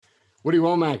Woody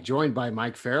Wommack joined by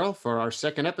Mike Farrell for our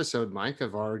second episode, Mike,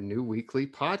 of our new weekly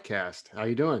podcast. How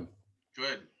you doing?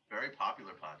 Good. Very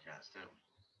popular podcast too.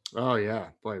 Oh yeah,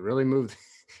 boy, really moved,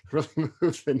 really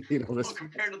moved the needle. Well, This.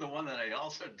 compared to the one that I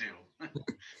also do,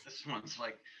 this is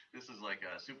like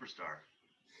a superstar.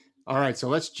 All right, so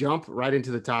let's jump right into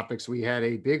the topics. We had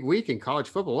a big week in college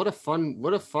football. What a fun!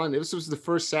 This was the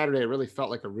first Saturday. It really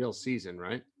felt like a real season,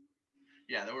 right?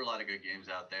 Yeah, there were a lot of good games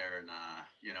out there, and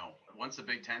once the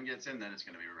Big Ten gets in, then it's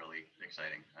going to be really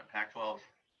exciting. Pac-12,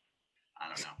 I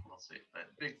don't know, we'll see. But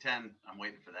Big Ten, I'm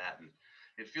waiting for that, and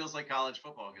it feels like college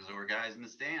football because there were guys in the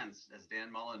stands, as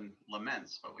Dan Mullen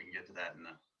laments. But we can get to that in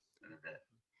a bit.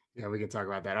 Yeah, we can talk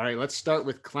about that. All right, let's start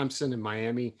with Clemson and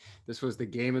Miami. This was the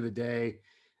game of the day.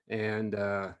 And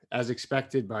as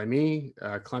expected by me,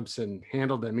 Clemson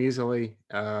handled them easily.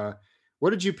 What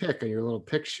did you pick on your little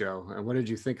pick show? And what did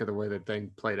you think of the way that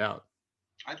thing played out?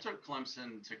 I took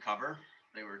Clemson to cover.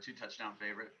 They were a two-touchdown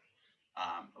favorite.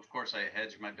 Of course, I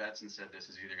hedged my bets and said this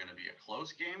is either going to be a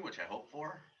close game, which I hope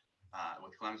for,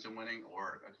 with Clemson winning,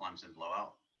 or a Clemson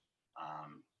blowout.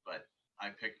 But I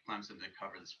picked Clemson to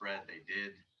cover the spread. They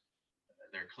did.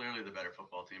 They're clearly the better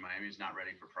football team. Miami's not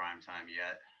ready for prime time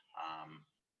yet. Um,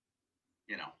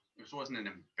 this wasn't an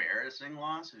embarrassing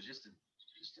loss. It was just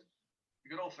a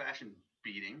good old-fashioned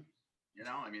beating.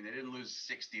 I mean, they didn't lose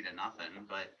 60-0,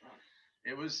 but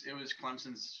it was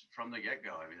Clemson's from the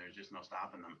get-go. I mean, there's just no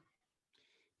stopping them.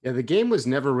 Yeah, the game was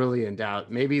never really in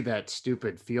doubt. Maybe that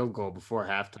stupid field goal before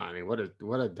halftime. I mean,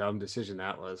 what a dumb decision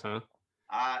that was, huh?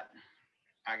 I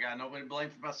I got nobody to blame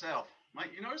for myself.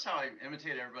 Mike, you notice how I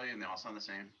imitate everybody and they all sound the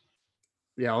same?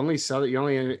 Yeah, only Southern. You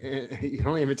only you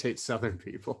only imitate Southern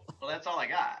people. Well, that's all I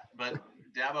got. But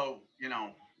Dabo,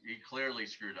 he clearly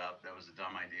screwed up. That was a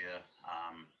dumb idea.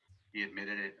 He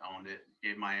admitted it, owned it,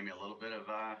 gave Miami a little bit of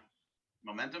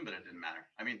momentum, but it didn't matter.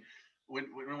 I mean,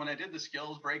 when I did the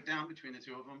skills breakdown between the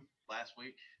two of them last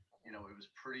week, it was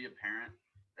pretty apparent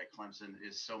that Clemson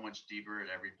is so much deeper at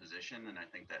every position, and I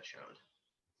think that showed.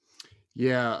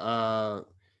 Yeah,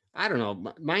 I don't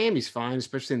know. Miami's fine,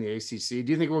 especially in the ACC.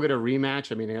 Do you think we'll get a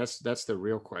rematch? I mean, that's the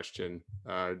real question.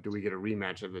 Do we get a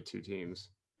rematch of the two teams?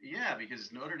 Yeah,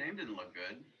 because Notre Dame didn't look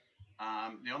good.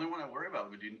 The only one I worry about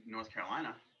would be North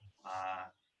Carolina,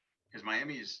 because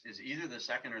Miami is either the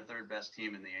second or third best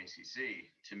team in the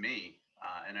ACC to me.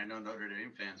 And I know Notre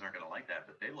Dame fans aren't going to like that,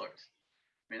 but they looked.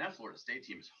 I mean, that Florida State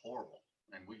team is horrible,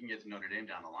 and we can get to Notre Dame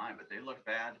down the line, but they look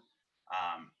bad.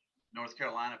 Um, North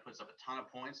Carolina puts up a ton of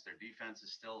points. Their defense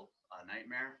is still a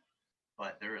nightmare,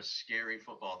 but they're a scary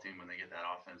football team when they get that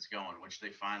offense going, which they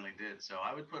finally did. So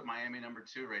I would put Miami number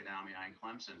 2 right now behind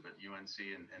Clemson, but UNC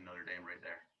and Notre Dame right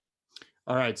there.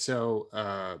 All right, so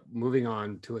moving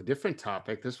on to a different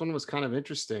topic. This one was kind of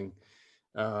interesting.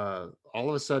 All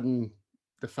of a sudden,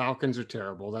 the Falcons are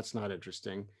terrible. That's not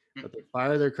interesting. But they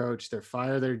fire their coach, they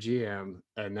fire their GM,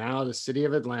 and now the city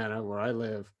of Atlanta, where I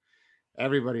live,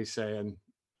 everybody's saying,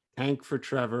 tank for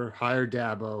Trevor, hire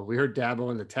Dabo. We heard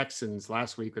Dabo and the Texans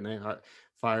last week when they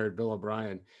fired Bill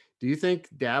O'Brien. Do you think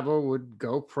Dabo would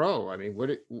go pro? I mean, would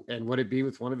it be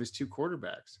with one of his two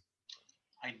quarterbacks?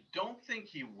 I don't think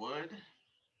he would,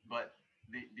 but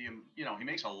the he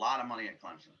makes a lot of money at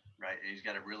Clemson, right? And he's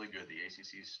got it really good. The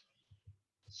ACC's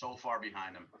so far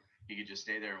behind him, he could just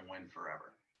stay there and win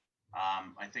forever.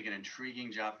 I think an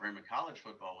intriguing job for him in college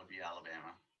football would be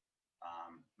Alabama.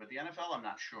 But the NFL, I'm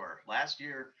not sure. Last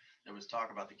year, there was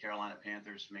talk about the Carolina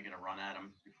Panthers making a run at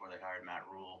him before they hired Matt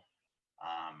Rule,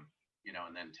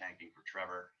 and then tanking for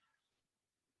Trevor.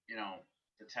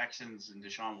 The Texans and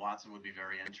Deshaun Watson would be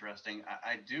very interesting.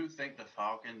 I do think the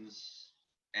Falcons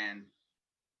and,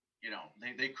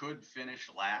 they could finish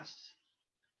last.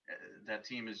 That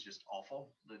team is just awful.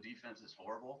 The defense is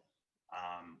horrible.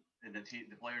 And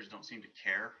the players don't seem to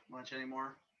care much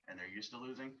anymore, and they're used to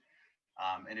losing.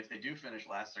 And if they do finish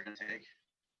last, they're going to take,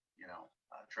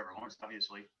 Trevor Lawrence,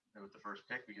 obviously, with the first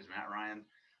pick because Matt Ryan,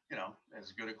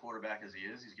 as good a quarterback as he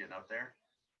is, he's getting up there.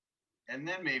 And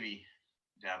then maybe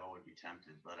Dabo would be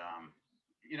tempted. But,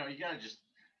 you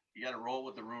got to roll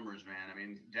with the rumors, man. I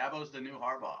mean, Dabo's the new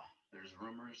Harbaugh. There's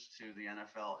rumors to the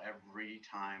NFL every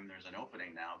time there's an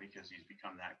opening now because he's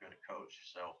become that good a coach.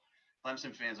 So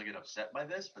Clemson fans will get upset by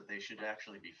this, but they should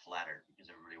actually be flattered because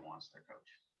everybody wants their coach.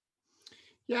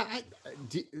 Yeah,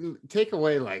 take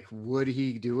away like, would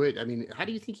he do it? I mean, how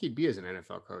do you think he'd be as an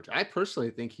NFL coach? I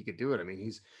personally think he could do it. I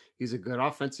mean, he's a good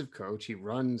offensive coach. He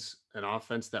runs an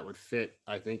offense that would fit,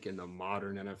 I think, in the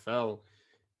modern NFL.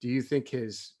 Do you think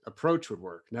his approach would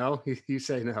work? No, you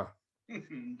say no.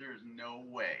 There's no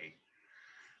way.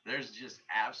 There's just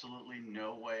absolutely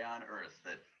no way on earth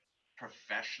that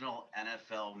professional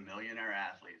NFL millionaire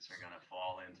athletes are going to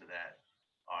fall into that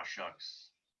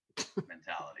shucks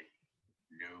mentality.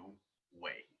 No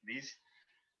way. These,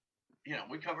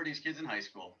 we cover these kids in high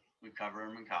school. We cover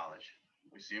them in college.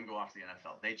 We see them go off to the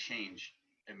NFL. They change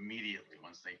immediately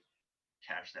once they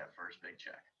cash that first big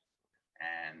check.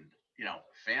 And,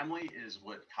 family is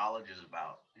what college is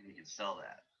about, and you can sell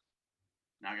that.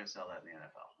 Not going to sell that in the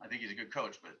NFL. I think he's a good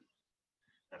coach, but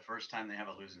the first time they have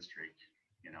a losing streak,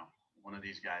 one of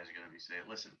these guys is going to be saying,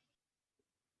 listen,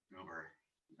 Goober,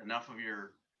 enough of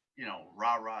your,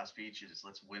 rah-rah speeches.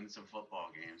 Let's win some football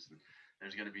games. And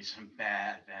there's going to be some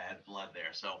bad blood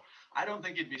there. So I don't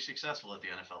think he'd be successful at the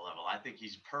NFL level. I think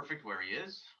he's perfect where he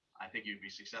is. I think he'd be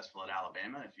successful at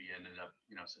Alabama if he ended up,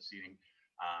 succeeding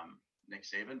Nick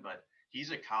Saban. But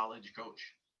he's a college coach,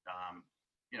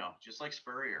 just like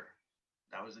Spurrier.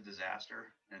 That was a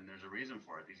disaster, and there's a reason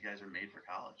for it. These guys are made for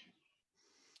college.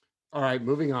 All right,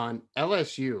 moving on.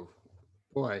 LSU,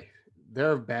 boy,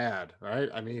 they're bad, right?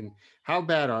 I mean, how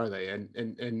bad are they?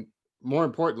 And more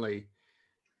importantly,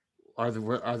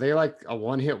 are they like a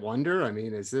one-hit wonder? I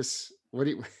mean, is this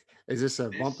a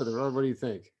bump of the road? What do you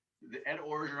think? Ed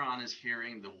Orgeron is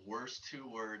hearing the worst two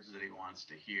words that he wants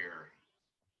to hear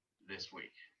this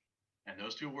week, and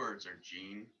those two words are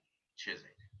Gene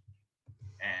Chizik,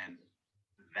 and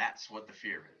that's what the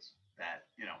fear is. That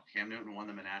Cam Newton won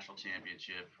them a national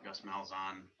championship. Gus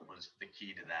Malzahn was the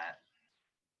key to that,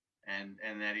 and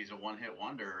that he's a one-hit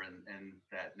wonder, and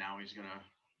that now he's gonna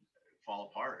fall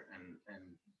apart, and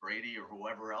Brady or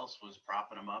whoever else was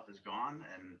propping him up is gone,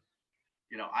 and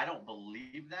I don't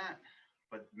believe that,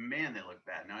 but man, they look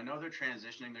bad. Now I know they're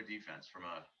transitioning their defense from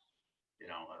a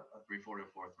 3-4 to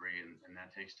 4-3, and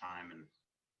that takes time. And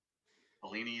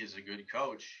Pelini is a good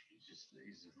coach.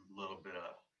 He's a little bit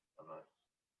of a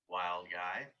wild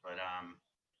guy, but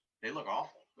they look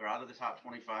awful. They're out of the top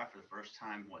 25 for the first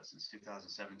time since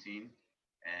 2017,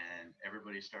 and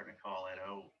everybody's starting to call it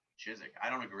Chizik. I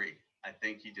don't agree. I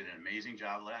think he did an amazing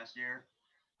job last year.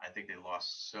 I think they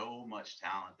lost so much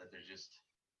talent that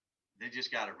they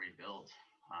just got to rebuild.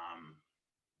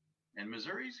 And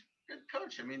Missouri's a good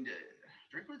coach. I mean,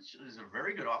 Drinkwitz is a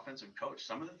very good offensive coach.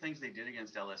 Some of the things they did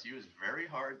against LSU is very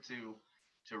hard to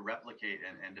replicate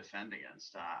and defend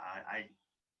against.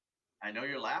 I know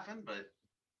you're laughing, but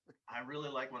I really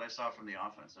like what I saw from the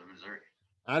offense of Missouri.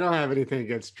 I don't have anything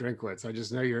against Drinkwitz. I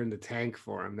just know you're in the tank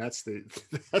for him. That's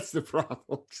the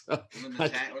problem. So, in the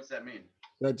tank, what's that mean?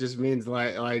 That just means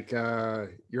like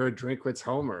you're a Drinkwitz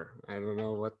homer. I don't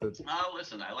know what the. Oh,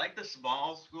 listen, I like the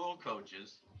small school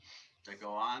coaches that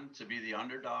go on to be the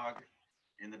underdog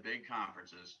in the big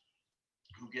conferences,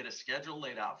 who get a schedule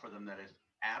laid out for them that is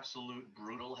absolute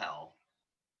brutal hell,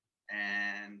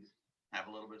 and have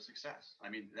a little bit of success. I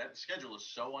mean, that schedule is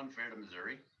so unfair to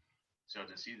Missouri. So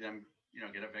to see them,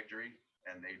 get a victory,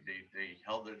 and they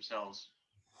held themselves,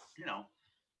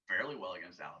 fairly well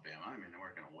against Alabama. I mean, they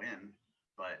weren't going to win,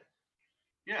 but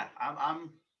yeah,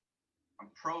 I'm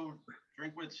pro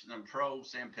Drinkwitz and I'm pro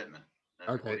Sam Pittman.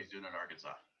 That's okay. What he's doing at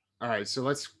Arkansas. All right, so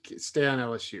let's stay on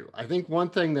LSU. I think one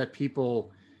thing that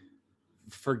people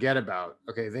forget about,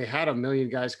 okay, they had a million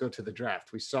guys go to the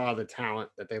draft. We saw the talent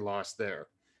that they lost there.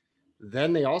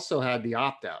 Then they also had the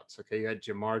opt-outs. Okay, you had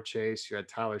Jamar Chase, you had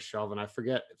Tyler Shelvin. I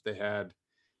forget if they had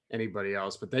anybody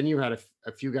else, but then you had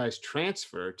a few guys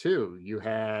transfer too. You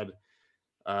had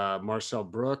Marcel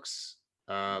Brooks.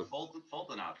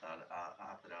 Fulton opted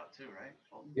out too, right?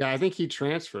 Fulton? Yeah, I think he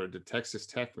transferred to Texas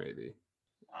Tech, maybe.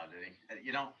 Oh, did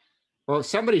he? Well,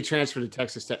 somebody transferred to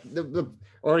Texas Tech,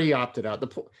 or he opted out.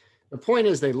 The point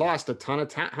is they lost a ton of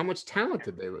talent. How much talent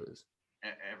did they lose?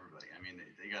 Everybody. I mean,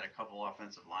 they got a couple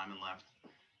offensive linemen left.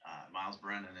 Miles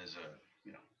Brennan is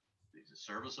he's a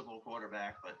serviceable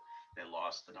quarterback, but they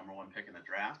lost the number one pick in the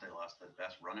draft. They lost the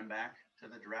best running back to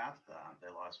the draft. They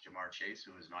lost Jamar Chase,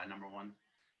 who is my number one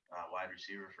wide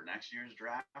receiver for next year's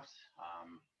draft.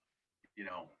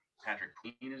 Patrick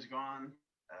Queen is gone.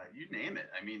 You name it.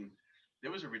 I mean,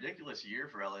 there was a ridiculous year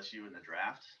for LSU in the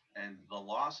draft, and the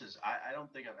losses, I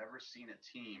don't think I've ever seen a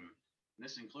team, and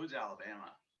this includes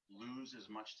Alabama, lose as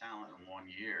much talent in 1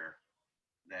 year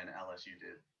than LSU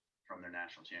did from their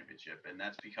national championship. And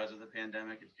that's because of the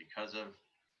pandemic. It's because of,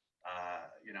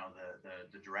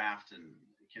 the draft and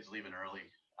kids leaving early.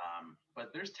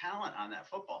 But there's talent on that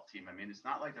football team. I mean, it's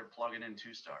not like they're plugging in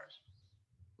 2 stars.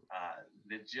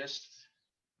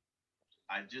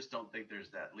 I just don't think there's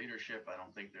that leadership. I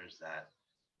don't think there's that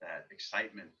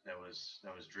excitement that was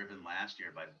driven last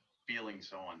year by feeling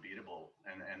so unbeatable,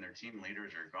 and their team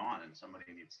leaders are gone, and somebody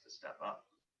needs to step up.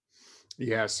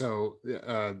 Yeah. So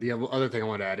the other thing I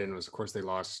want to add in was, of course, they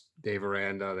lost Dave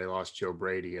Aranda, they lost Joe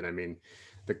Brady, and I mean,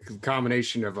 the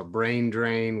combination of a brain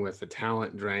drain with a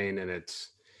talent drain, and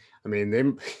I mean, they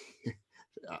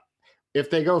if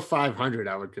they go 500,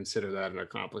 I would consider that an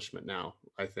accomplishment now.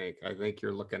 I think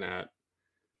you're looking at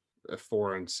a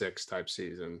 4-6 type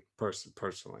season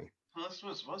personally. Well, this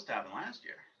was supposed to happen last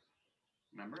year.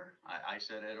 Remember, I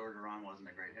said Ed Orgeron wasn't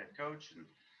a great head coach, and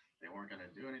they weren't going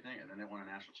to do anything, and then they won a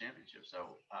national championship.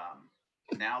 So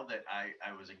now that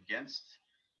I was against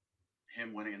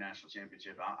him winning a national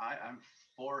championship, I'm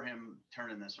for him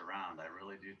turning this around. I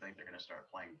really do think they're going to start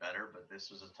playing better, but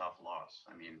this was a tough loss.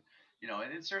 I mean,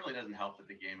 and it certainly doesn't help that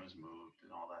the game was moved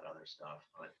and all that other stuff,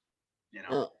 but you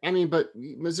know, I mean, but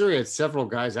Missouri had several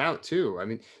guys out too. I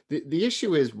mean, the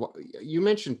issue is you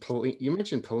mentioned you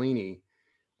mentioned Pelini.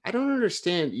 I don't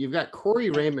understand. You've got Corey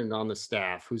Raymond on the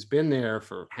staff who's been there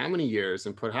for how many years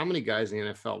and put how many guys in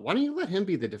the NFL. Why don't you let him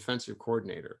be the defensive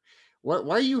coordinator?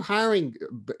 Why are you hiring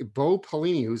Bo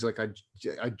Pelini, who's like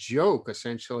a joke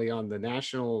essentially on the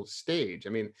national stage?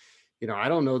 I mean, I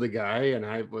don't know the guy, and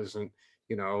I wasn't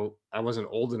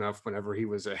old enough whenever he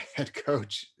was a head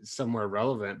coach somewhere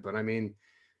relevant. But I mean,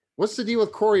 what's the deal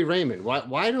with Corey Raymond?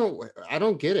 I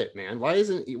don't get it, man. Why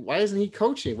isn't he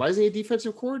coaching? Why isn't he a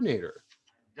defensive coordinator?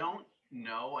 don't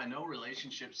know. I know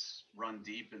relationships run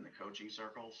deep in the coaching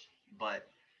circles, but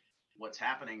what's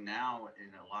happening now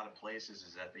in a lot of places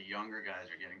is that the younger guys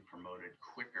are getting promoted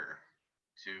quicker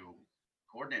to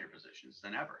coordinator positions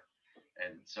than ever.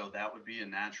 And so that would be a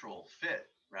natural fit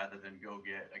rather than go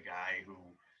get a guy who,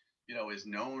 is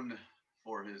known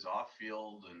for his off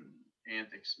field and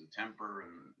antics and temper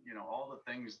and, all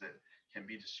the things that can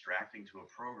be distracting to a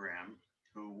program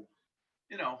who,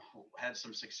 had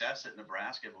some success at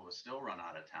Nebraska, but was still run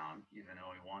out of town, even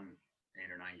though he won 8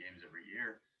 or 9 games every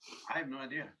year. I have no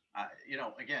idea.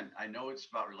 Again, I know it's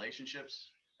about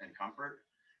relationships and comfort,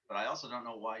 but I also don't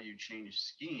know why you change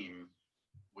scheme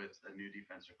with a new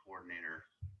defensive coordinator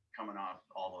coming off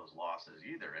all those losses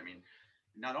either. I mean,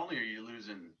 not only are you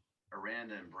losing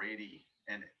Aranda and Brady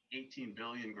and 18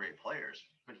 billion great players,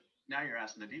 but now you're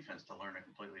asking the defense to learn a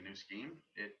completely new scheme.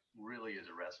 It really is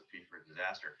a recipe for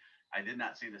disaster. I did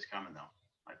not see this coming though.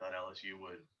 I thought LSU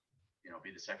would,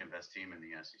 be the second best team in the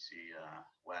SEC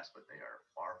West, but they are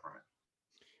far from it.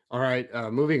 All right,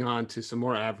 moving on to some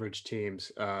more average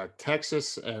teams.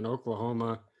 Texas and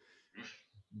Oklahoma,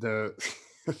 the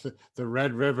the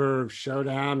Red River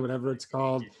Showdown, whatever it's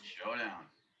called. Showdown.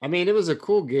 I mean, it was a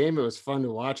cool game. It was fun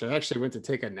to watch. I actually went to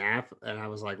take a nap, and I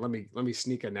was like, let me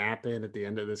sneak a nap in at the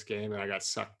end of this game, and I got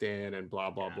sucked in, and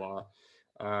blah blah Yeah.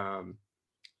 blah.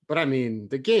 But I mean,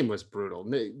 the game was brutal.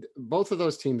 Both of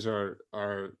those teams are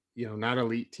not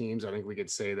elite teams. I think we could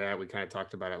say that. We kind of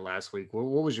talked about it last week. What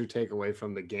was your takeaway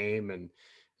from the game and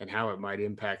how it might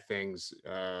impact things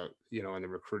in the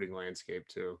recruiting landscape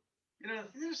too? The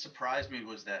thing that surprised me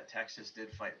was that Texas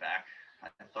did fight back. I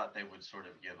thought they would sort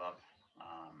of give up.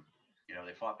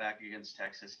 They fought back against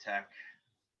Texas Tech.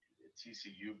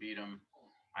 TCU beat them.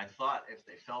 I thought if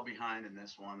they fell behind in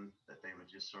this one, that they would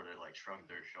just sort of like shrug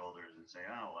their shoulders and say,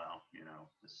 "Oh well,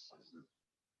 this isn't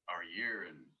our year,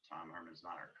 and Tom Herman's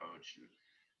not our coach." And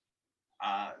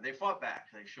they fought back.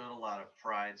 They showed a lot of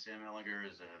pride. Sam Ellinger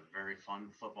is a very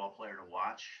fun football player to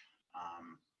watch.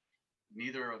 Um,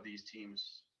 Neither of these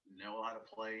teams know how to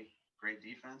play great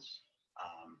defense.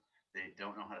 They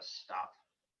don't know how to stop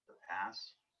the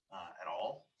pass at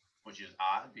all, which is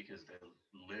odd because they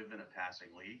live in a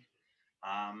passing league.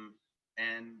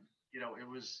 And it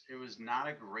was not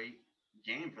a great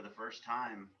game for the first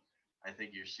time. I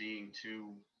think you're seeing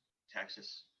two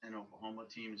Texas and Oklahoma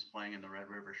teams playing in the Red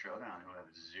River Showdown who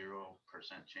have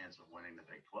 0% chance of winning the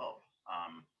Big 12.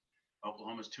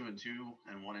 Oklahoma's 2-2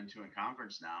 and 1-2 in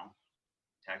conference now.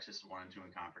 Texas is 1-2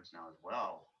 in conference now as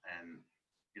well. And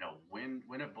when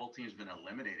have both teams been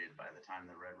eliminated by the time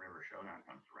the Red River Showdown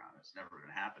comes around? It's never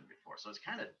been happened before, so it's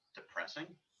kind of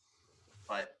depressing.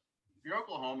 But if you're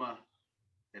Oklahoma,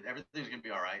 everything's going to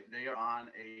be all right. They are on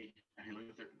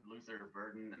Luther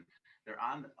Burden, and they're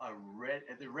on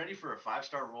they're ready for a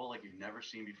 5-star roll like you've never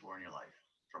seen before in your life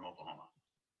from Oklahoma.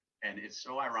 And it's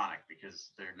so ironic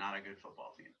because they're not a good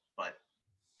football team. But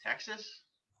Texas,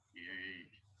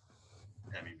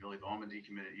 Billy Bowman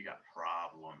decommitted. You got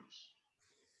problems.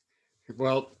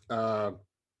 Well,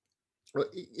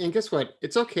 and guess what?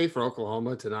 It's okay for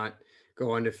Oklahoma to not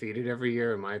go undefeated every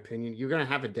year, in my opinion. You're going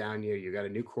to have a down year. You got a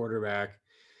new quarterback.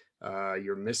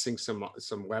 You're missing some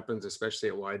weapons, especially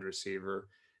at wide receiver.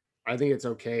 I think it's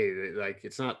okay. Like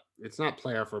it's not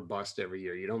playoff or bust every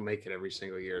year. You don't make it every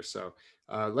single year. So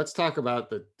let's talk about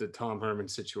the Tom Herman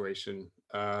situation.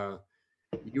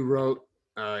 You wrote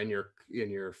in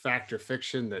your fact or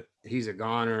fiction that he's a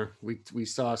goner. We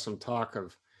saw some talk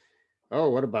of Oh,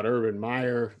 what about Urban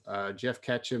Meyer? Jeff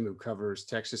Ketchum, who covers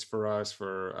Texas for us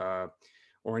for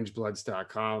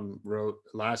orangebloods.com, wrote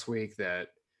last week that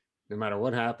no matter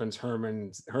what happens,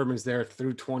 Herman's there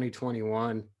through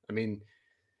 2021. I mean,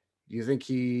 do you think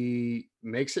he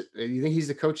makes it? Do you think he's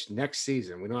the coach next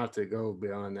season? We don't have to go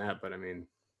beyond that, but I mean,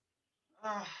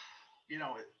 Uh, you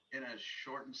know, in a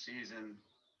shortened season,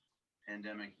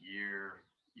 pandemic year,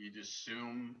 you'd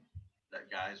assume that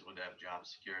guys would have job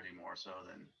security more so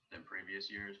than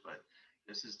previous years. But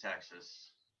this is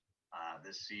Texas.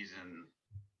 This season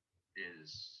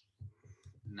is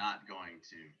not going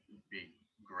to be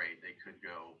great. They could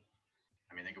go.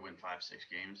 I mean, they could win 5, 6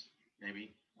 games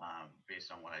maybe,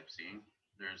 based on what I've seen.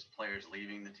 There's players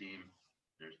leaving the team.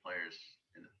 There's players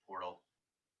in the portal.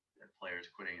 There are players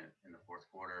quitting in the fourth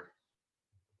quarter.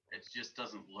 It just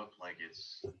doesn't look like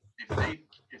it's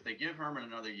if they give Herman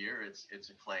another year, it's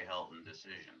a Clay Helton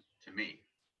decision to me.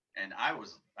 And I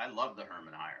loved the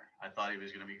Herman hire. I thought he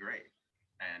was going to be great,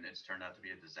 and it's turned out to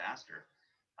be a disaster.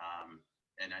 Um,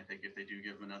 and I think if they do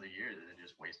give him another year, they're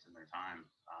just wasting their time.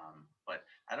 But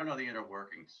I don't know the inner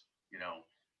workings. You know,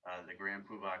 the Grand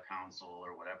Poobah Council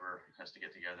or whatever has to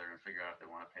get together and figure out if they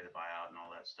want to pay the buyout and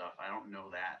all that stuff. I don't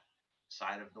know that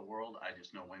side of the world. I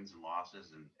just know wins and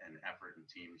losses and effort and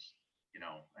teams,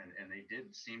 and they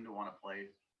did seem to want to play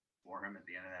for him at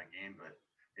the end of that game, but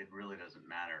it really doesn't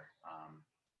matter.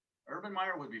 Urban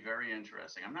Meyer would be very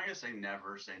interesting. I'm not going to say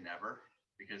never,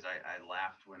 because I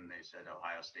laughed when they said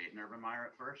Ohio State and Urban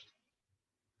Meyer at first.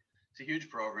 It's a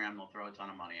huge program. They'll throw a ton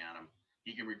of money at him.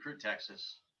 He can recruit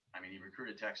Texas. I mean, he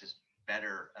recruited Texas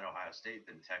better at Ohio State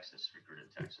than Texas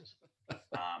recruited Texas.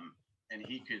 And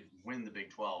he could win the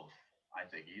Big 12, I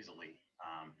think, easily,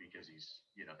 because he's,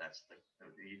 that's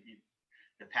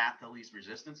the path to least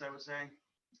resistance, I would say,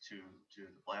 to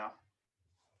the playoff.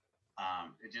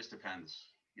 It just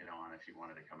depends, on if you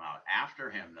wanted to come out. After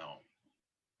him, though,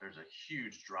 there's a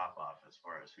huge drop off as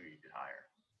far as who you could hire.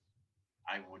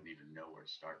 I wouldn't even know where to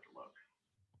start to look.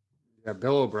 yeah,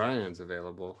 Bill O'Brien's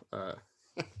available. Bill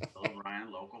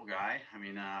O'Brien, local guy. I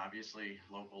mean, obviously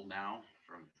local now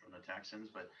from the Texans,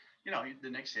 but the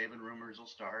Nick Saban rumors will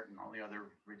start and all the other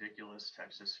ridiculous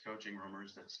Texas coaching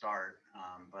rumors that start.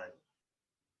 But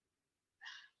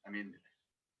I mean,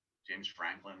 James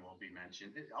Franklin will be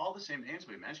mentioned. All the same names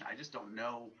we mentioned. I just don't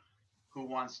know who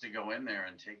wants to go in there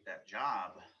and take that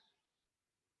job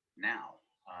now.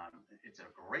 It's a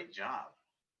great job,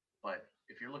 but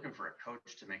if you're looking for a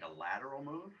coach to make a lateral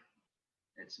move,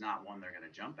 it's not one they're going to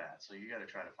jump at. So you got to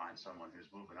try to find someone who's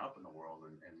moving up in the world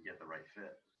and get the right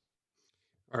fit.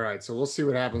 All right, so we'll see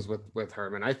what happens with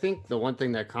Herman. I think the one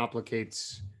thing that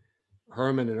complicates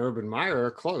Herman and Urban Meyer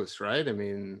are close, right? I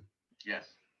mean, yes.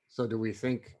 So do we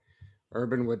think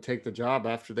Urban would take the job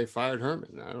after they fired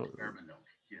Herman? Urban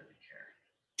he doesn't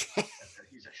care.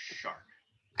 He's a shark.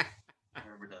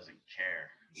 Urban doesn't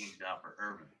care. He's out for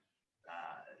Urban.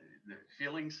 The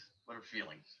feelings? What are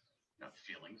feelings? No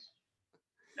feelings.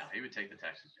 No, he would take the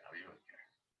Texas job. He wouldn't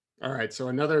care. All right. So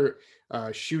another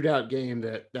shootout game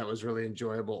that was really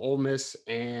enjoyable. Ole Miss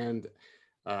and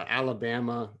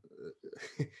Alabama.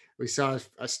 We saw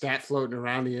a stat floating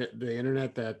around the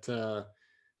internet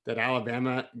that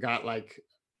Alabama got like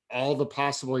all the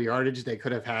possible yardage they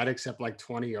could have had except like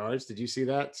 20 yards. Did you see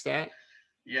that stat?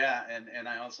 Yeah, and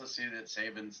I also see that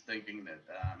Saban's thinking that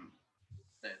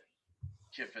that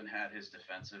Kiffin had his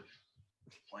defensive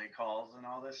play calls and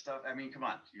all this stuff. I mean, come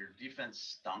on, your defense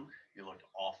stunk. You looked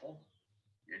awful.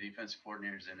 Your defense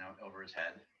coordinator's in over his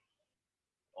head.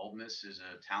 Ole Miss is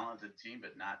a talented team,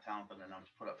 but not talented enough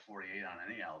to put up 48 on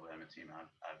any Alabama team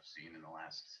I've seen in the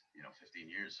last 15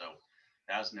 years. So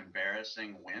that was an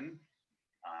embarrassing win.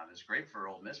 It was great for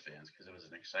Ole Miss fans because it was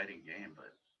an exciting game,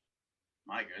 but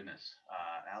my goodness,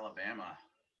 Alabama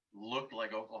looked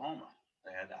like Oklahoma.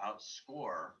 They had to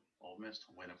outscore Ole Miss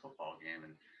to win a football game,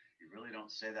 and you really don't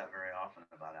say that very often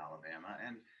about Alabama.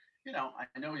 And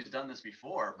I know he's done this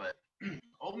before, but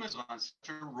Ole Miss was on such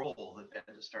a roll that they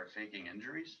had to start faking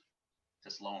injuries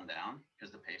to slow him down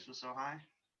because the pace was so high.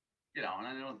 And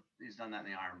I know he's done that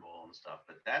in the Iron Bowl and stuff,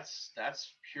 but that's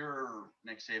pure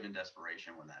Nick Saban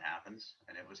desperation when that happens,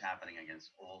 and it was happening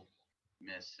against Ole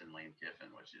Miss and Lane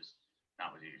Kiffin, which is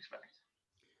not what you'd expect.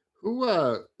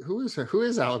 Who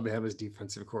is Alabama's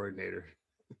defensive coordinator?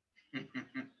 Do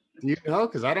you know?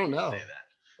 Because I don't know. Say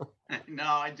that. No,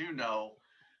 I do know.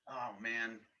 Oh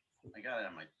man, I got it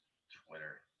on my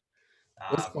Twitter.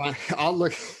 I'll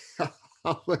look.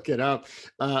 I'll look it up.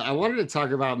 I wanted to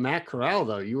talk about Matt Corral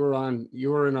though. You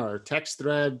were in our text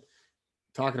thread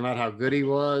talking about how good he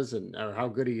was or how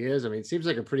good he is. I mean, it seems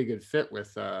like a pretty good fit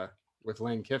with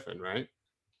Lane Kiffin, right?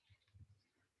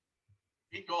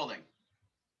 Pete Golding.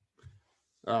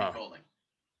 Pete Oh, Golding.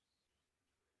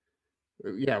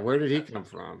 yeah. Where did he come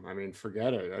from? I mean,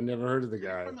 forget it. I never heard of the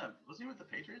guy. Was he with the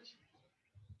Patriots?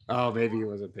 Oh, maybe he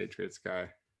was a Patriots guy.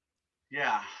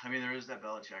 Yeah, I mean there is that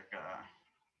Belichick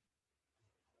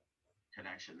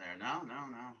connection there. No.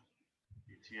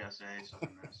 UTSA,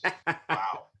 Southern Miss.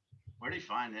 Wow, where did he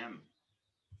find him?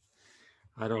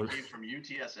 I He don't. came from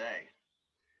UTSA.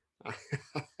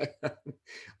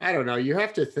 I don't know. You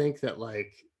have to think that,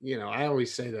 like, I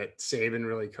always say that Saban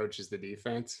really coaches the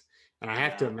defense, and I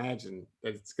have to Yeah, imagine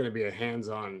that it's going to be a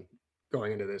hands-on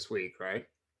going into this week, right?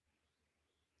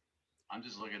 I'm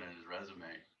just looking at his resume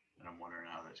and I'm wondering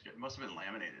how that's good. It must have been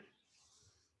laminated.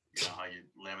 You know how you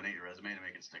laminate your resume to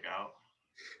make it stick out?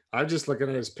 I'm just looking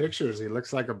at his pictures. He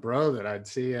looks like a bro that I'd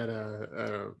see at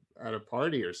a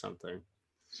party or something.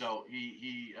 So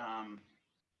he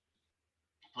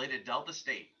played at Delta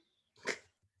State,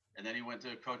 and then he went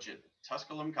to coach at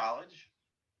Tusculum College,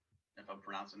 if I'm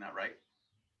pronouncing that right.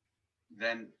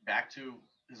 Then back to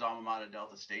his alma mater,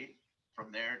 Delta State.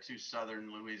 From there to Southern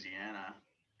Louisiana.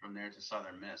 From there to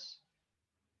Southern Miss,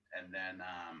 and then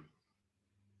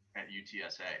at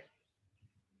UTSA.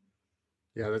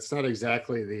 Yeah, that's not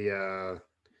exactly the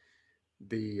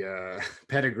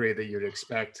pedigree that you'd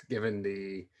expect, given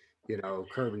the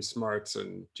Kirby Smarts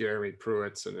and Jeremy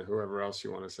Pruitts and whoever else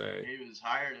you want to say. He was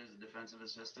hired as a defensive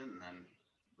assistant and then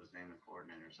was named the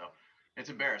coordinator. So it's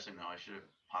embarrassing, though. I should have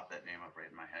popped that name up right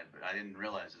in my head, but I didn't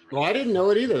realize his resume. Well, I didn't know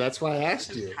it either. That's why I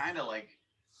asked you. It's kind of like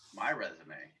my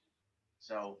resume.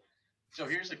 So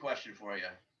here's the question for you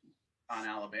on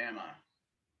Alabama.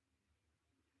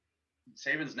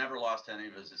 Saban's never lost any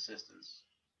of his assistants,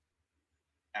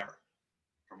 ever,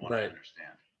 from what I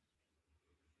understand.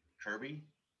 Kirby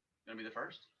going to be the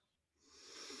first?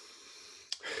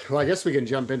 Well, I guess we can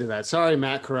jump into that. Sorry,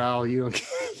 Matt Corral, you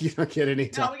don't get any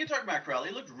time. No, we can talk about Corral.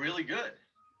 He looked really good.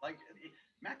 Like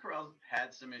Matt Corral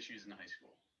had some issues in high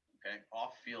school. Okay,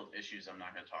 off-field issues. I'm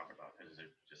not going to talk about because they're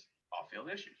just off-field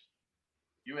issues.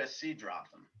 USC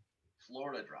dropped him.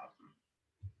 Florida dropped him.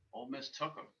 Ole Miss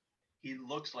took him. He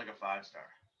looks like a 5-star.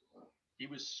 He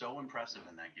was so impressive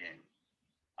in that game.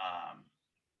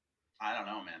 I don't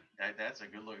know, man. That's a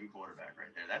good-looking quarterback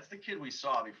right there. That's the kid we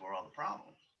saw before all the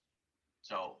problems.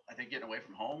 So I think getting away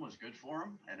from home was good for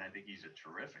him, and I think he's a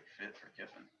terrific fit for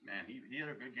Kiffin. Man, he had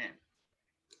a good game.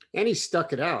 And he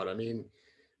stuck it out. I mean,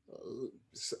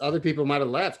 other people might have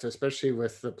left, especially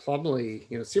with the Plumlee.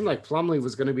 It seemed like Plumlee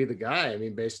was going to be the guy. I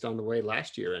mean, based on the way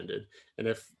last year ended, and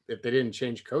if they didn't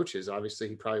change coaches, obviously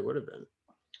he probably would have been.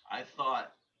 I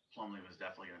thought Plumlee was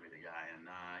definitely going to be the guy, and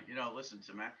listen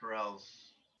to Matt Corral's.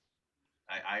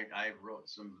 I wrote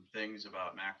some things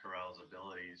about Matt Corral's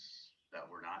abilities that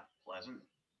were not pleasant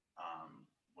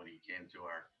when he came to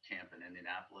our camp in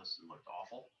Indianapolis and looked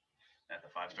awful at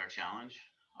the 5-star challenge.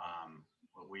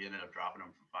 But we ended up dropping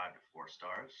him from 5 to 4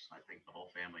 stars. I think the whole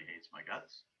family hates my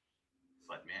guts,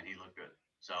 but man, he looked good.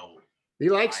 So he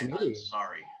likes me. I'm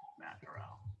sorry, Matt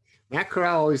Corral. Matt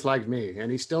Corral always liked me, and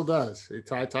he still does.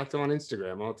 I talk to him on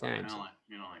Instagram all the time.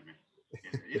 You don't like me.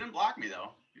 You didn't block me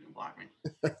though. You didn't block me.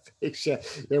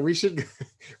 Yeah, we should.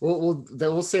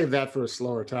 We'll save that for a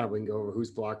slower time. We can go over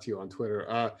who's blocked you on Twitter.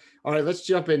 All right, let's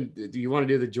jump in. Do you want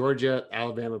to do the Georgia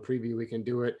Alabama preview? We can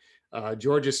do it.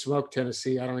 Georgia smoked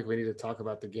Tennessee. I don't think we need to talk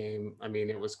about the game. I mean,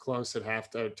 it was close at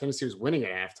halftime. Tennessee was winning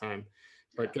at halftime,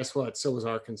 but guess what? So was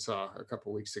Arkansas a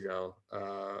couple weeks ago.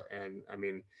 And I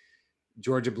mean,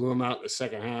 Georgia blew them out in the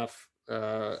second half.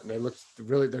 They looked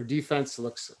their defense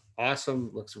looks awesome,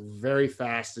 looks very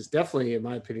fast. It's definitely, in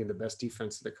my opinion, the best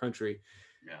defense in the country.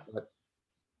 Yeah. But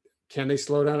can they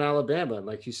slow down Alabama?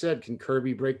 Like you said, can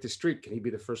Kirby break the streak? Can he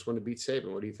be the first one to beat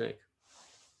Saban? What do you think?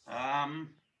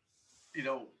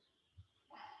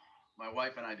 My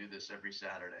wife and I do this every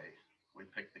Saturday. We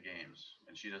pick the games,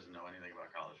 and she doesn't know anything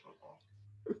about college football.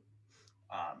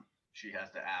 She has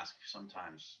to ask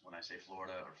sometimes when I say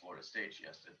Florida or Florida State, she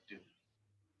has to do,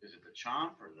 is it the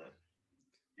chomp or the,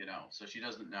 so she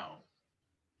doesn't know.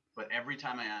 But every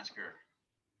time I ask her,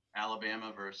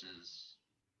 Alabama versus,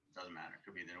 doesn't matter, it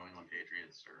could be the New England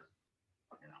Patriots or,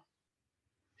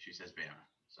 she says Bama.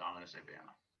 So I'm going to say Bama.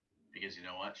 Because you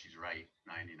know what? She's right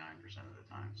 99% of the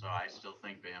time. So I still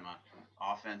think Bama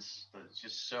offense, there's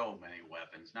just so many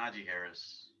weapons. Najee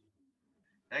Harris,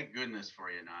 thank goodness for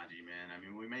you, Najee, man. I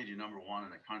mean, we made you number 1 in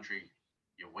the country.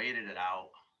 You waited it out.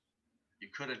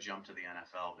 You could have jumped to the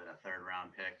NFL, been a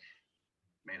 3rd-round pick,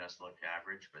 made us look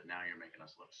average, but now you're making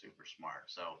us look super smart.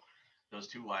 So those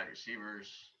 2 wide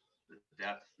receivers, the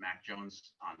depth, Mac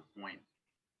Jones on point,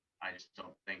 I just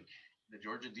don't think – the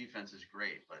Georgia defense is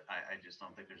great, but I just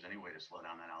don't think there's any way to slow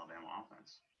down that Alabama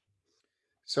offense.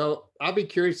 So I'll be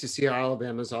curious to see how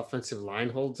Alabama's offensive line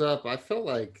holds up. I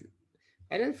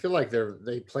didn't feel like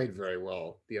they played very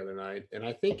well the other night, and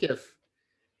I think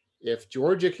if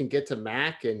Georgia can get to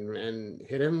Mac and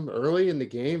hit him early in the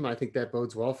game, I think that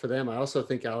bodes well for them. I also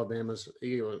think Alabama's,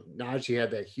 Najee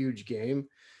had that huge game,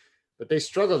 but they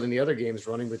struggled in the other games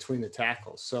running between the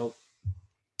tackles. So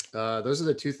those are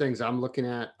the two things I'm looking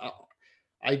at.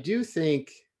 I do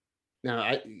think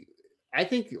now I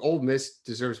think Ole Miss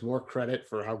deserves more credit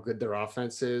for how good their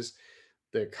offense is,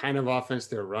 the kind of offense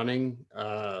they're running.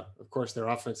 Of course, their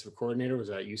offensive coordinator was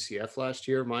at UCF last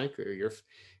year, Mike, or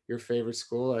your favorite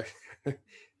school.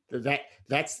 that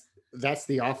that's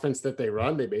the offense that they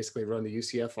run. They basically run the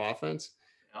UCF offense.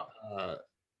 Yep. Uh, Come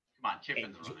on,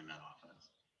 Kiffin's running that offense.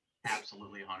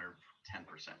 Absolutely 110%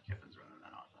 Kiffin's running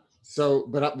that offense. so,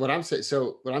 but what I'm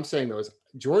saying though is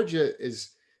Georgia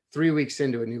is 3 weeks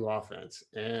into a new offense,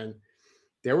 and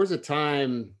there was a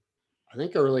time, I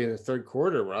think early in the third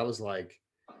quarter, where I was like,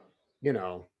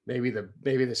 maybe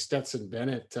the Stetson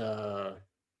Bennett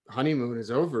honeymoon is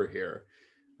over here.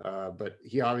 But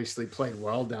he obviously played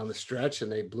well down the stretch,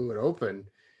 and they blew it open.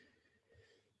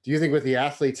 Do you think with the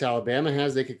athletes Alabama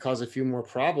has, they could cause a few more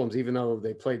problems, even though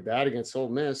they played bad against Ole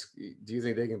Miss? Do you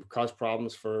think they can cause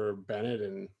problems for Bennett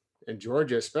and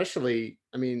Georgia, especially?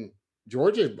 I mean,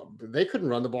 Georgia, they couldn't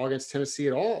run the ball against Tennessee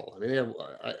at all. I mean,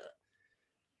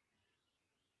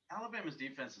 Alabama's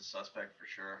defense is suspect for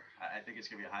sure. I think it's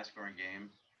going to be a high-scoring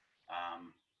game.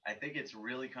 I think it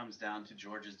really comes down to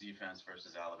Georgia's defense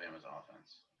versus Alabama's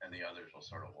offense, and the others will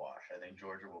sort of wash. I think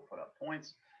Georgia will put up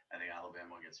points. I think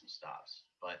Alabama will get some stops.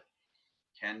 But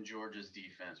can Georgia's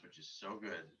defense, which is so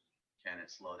good, can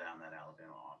it slow down that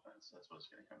Alabama offense? That's what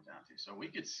it's going to come down to. So we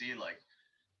could see, like,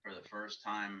 for the first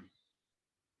time,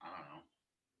 I don't know,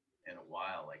 in a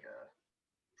while, like a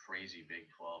crazy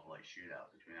Big 12 like shootout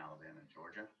between Alabama and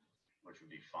Georgia, which would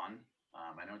be fun.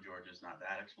 I know Georgia's not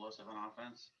that explosive on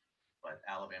offense, but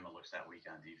Alabama looks that weak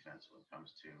on defense when it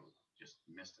comes to just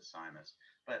missed assignments.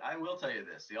 But I will tell you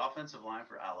this: the offensive line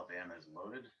for Alabama is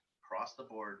loaded across the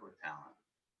board with talent.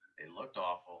 They looked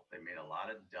awful. They made a lot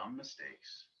of dumb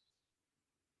mistakes.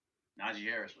 Najee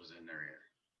Harris was in their ear.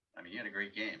 I mean, he had a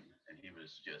great game, and he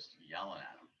was just yelling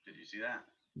at them. Did you see that?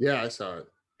 yeah, I saw it.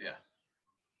 Yeah.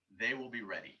 They will be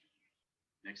ready.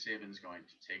 Nick Saban's going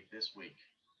to take this week.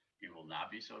 He will not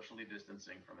be socially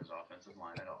distancing from his offensive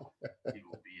line at all. He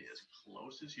will be as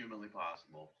close as humanly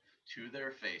possible to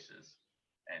their faces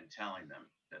and telling them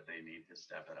that they need to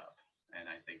step it up. And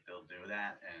I think they'll do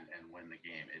that and win the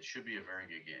game. It should be a very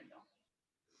good game, though.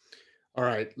 All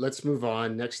right, let's move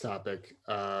on. Next topic.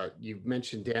 You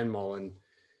mentioned Dan Mullen.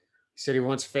 He said he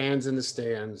wants fans in the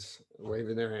stands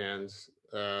waving their hands.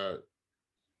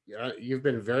 Yeah, you've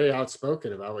been very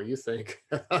outspoken about what you think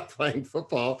about playing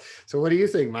football. So, what do you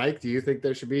think, Mike? Do you think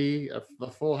there should be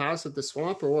a full house at the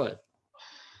Swamp, or what?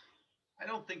 I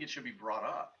don't think it should be brought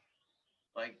up.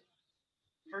 Like,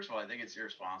 first of all, I think it's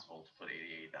irresponsible to put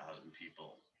 88,000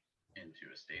 people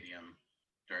into a stadium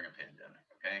during a pandemic.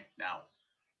 Okay. Now,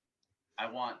 I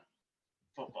want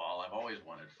football. I've always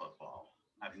wanted football.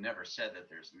 I've never said that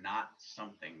there's not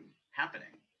something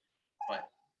happening, but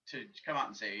to come out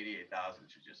and say 88,000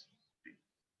 should just be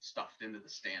stuffed into the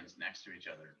stands next to each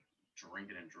other,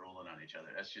 drinking and drooling on each other,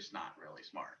 that's just not really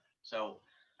smart. So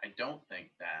I don't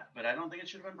think that, but I don't think it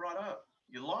should have been brought up.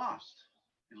 You lost.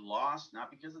 You lost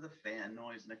not because of the fan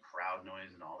noise and the crowd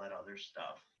noise and all that other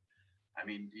stuff. I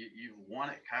mean, you've won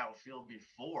at Kyle Field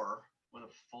before with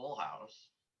a full house.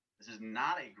 This is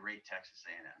not a great Texas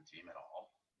A&M team at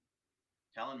all.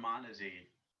 Kellen Mond is a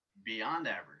beyond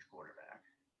average quarterback,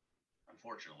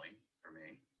 unfortunately for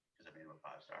me, because I made him a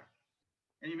 5-star.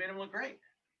 And you made him look great.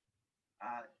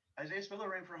 Isaiah Spiller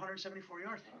ran for 174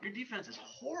 yards. Your defense is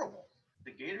horrible.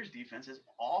 The Gators' defense is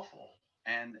awful.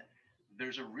 And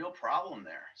there's a real problem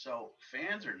there. So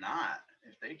fans or not,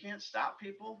 if they can't stop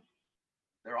people,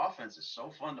 their offense is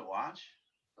so fun to watch,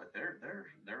 but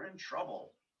they're in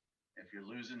trouble if you're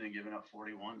losing and giving up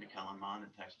 41 to Kellen Mond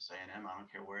and Texas A&M. I don't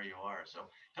care where you are. So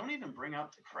don't even bring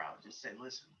up the crowd. Just say,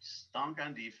 listen, we stunk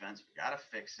on defense. We got to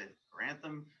fix it.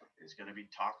 Grantham is going to be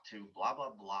talked to, blah,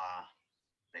 blah, blah.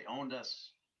 They owned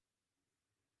us,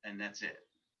 and that's it.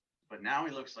 But now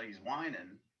he looks like he's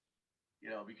whining,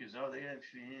 because, they had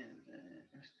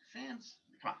fans.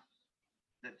 Come on.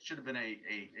 That should have been a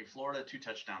Florida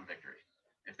 2-touchdown victory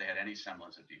if they had any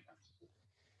semblance of defense.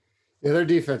 Yeah, their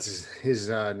defense is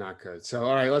not good. So,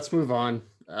 all right, let's move on.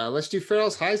 Let's do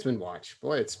Farrell's Heisman watch.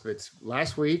 Boy, it's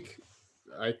last week.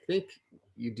 I think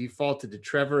you defaulted to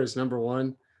Trevor as number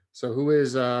one. So,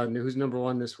 who's number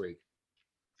one this week?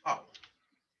 Oh,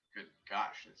 good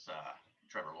gosh, it's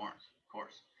Trevor Lawrence, of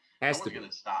course. No Has to one's be. going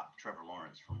to stop Trevor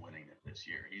Lawrence from winning it this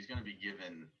year. He's going to be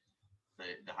given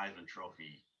the Heisman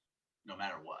Trophy no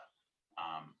matter what.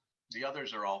 The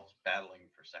others are all battling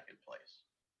for second place.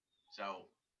 So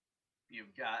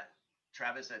you've got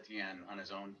Travis Etienne on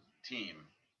his own team,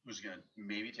 who's going to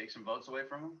maybe take some votes away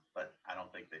from him, but I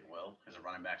don't think they will because the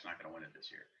running back's not going to win it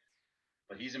this year.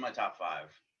 But he's in my top 5,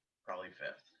 probably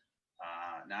 5th.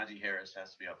 Najee Harris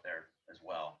has to be up there as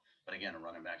well. But again, a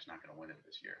running back's not going to win it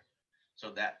this year.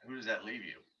 So who does that leave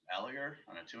you? Ellinger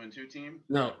on a 2-2 team?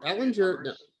 No, Ellinger.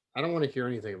 No, I don't want to hear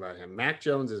anything about him. Mac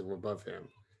Jones is above him.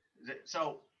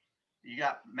 So you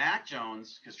got Mac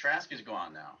Jones because Trask is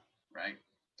gone now, right?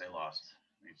 They lost.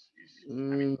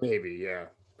 Maybe, yeah,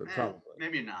 but probably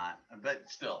maybe not. But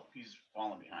still, he's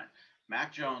falling behind.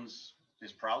 Mac Jones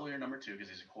is probably your number 2 because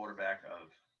he's a quarterback of,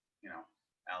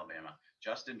 Alabama.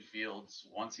 Justin Fields,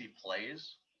 once he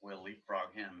plays, will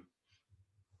leapfrog him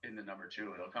in the number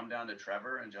 2. It'll come down to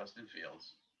Trevor and Justin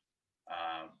Fields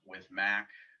with Mac,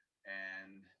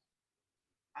 and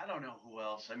I don't know who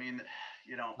else. I mean,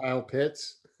 Kyle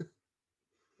Pitts.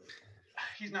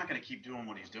 He's not going to keep doing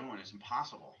what he's doing. It's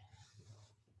impossible.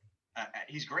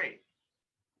 He's great,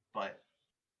 but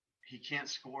he can't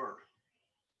score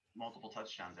multiple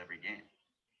touchdowns every game.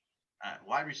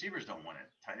 Wide receivers don't win it.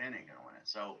 Tight end ain't going to win it.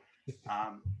 So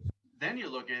then you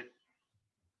look at,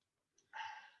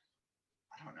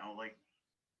 I don't know, like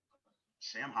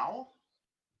Sam Howell,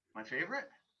 my favorite.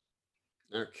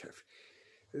 Okay.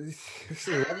 This is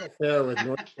level fair with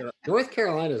North Carolina. North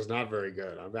Carolina is not very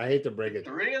good. I hate to break it.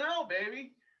 3-0,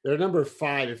 baby. They're number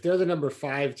 5. If they're the number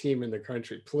 5 team in the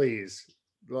country, please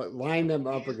line them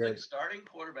up against the starting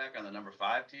quarterback on the number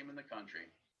 5 team in the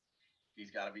country.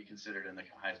 He's got to be considered in the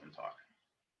Heisman talk.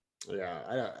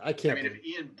 Yeah, I can't. I mean, if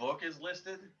Ian Book is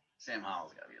listed, Sam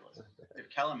Howell's got to be listed. If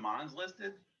Kellen Mond's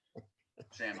listed,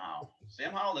 Sam Howell.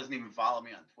 Sam Howell doesn't even follow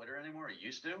me on Twitter anymore. He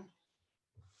used to.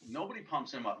 Nobody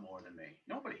pumps him up more than me.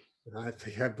 Nobody.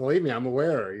 I believe me, I'm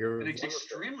aware. And it's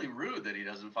extremely rude that he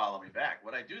doesn't follow me back.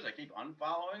 What I do is I keep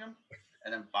unfollowing him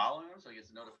and then following him so he gets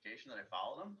a notification that I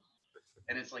followed him.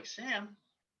 And it's like, Sam,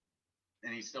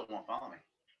 and he still won't follow me.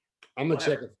 I'm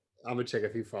gonna check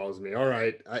if he follows me. All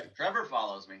right. Trevor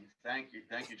follows me. Thank you,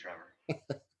 Trevor.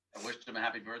 I wished him a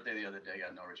happy birthday the other day.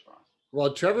 Got no response.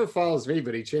 Well, Trevor follows me,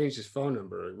 but he changed his phone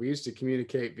number. We used to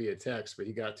communicate via text, but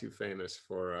he got too famous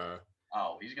for.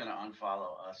 Oh, he's gonna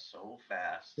unfollow us so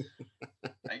fast.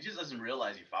 He just doesn't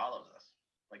realize he follows us.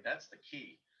 Like, that's the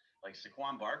key. Like,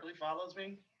 Saquon Barkley follows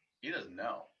me. He doesn't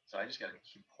know. So I just got to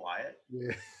keep quiet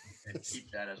and keep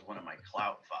that as one of my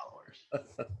clout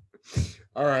followers.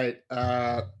 All right.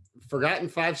 Forgotten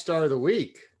 5-star of the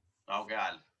week. Oh,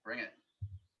 God. Bring it.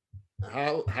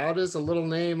 How does a little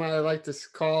name I like to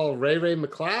call Ray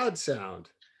McCloud sound?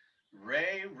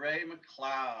 Ray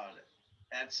McCloud.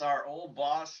 That's our old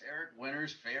boss, Eric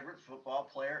Winter's favorite football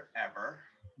player ever.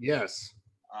 Yes.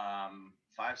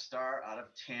 5-star out of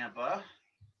Tampa.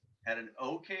 Had an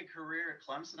okay career at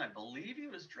Clemson. I believe he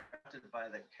was drafted by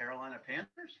the Carolina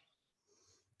Panthers.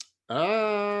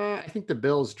 I think the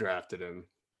Bills drafted him.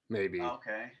 Maybe.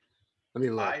 Okay. Let me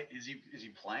look. Is he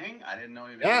playing? I didn't know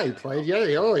he was. Yeah, he played. Yeah.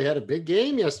 He had a big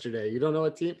game yesterday. You don't know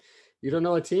what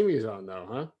team he's on, though,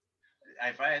 huh?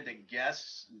 If I had to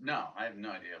guess, no, I have no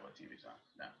idea what team he's on.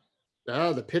 No.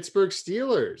 Oh, the Pittsburgh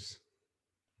Steelers.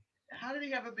 How did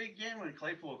he have a big game when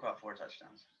Claypool caught 4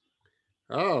 touchdowns?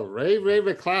 Oh, Ray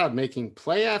McCloud making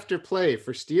play after play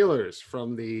for Steelers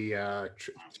from the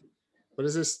what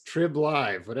is this, Trib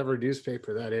Live, whatever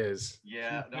newspaper that is.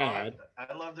 Yeah, no,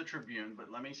 I love the Tribune,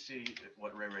 but let me see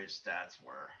what Ray's stats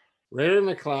were. Ray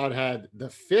McCloud had the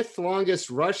 5th longest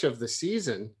rush of the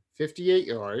season, 58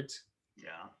 yards.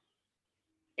 Yeah.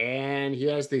 And he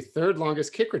has the 3rd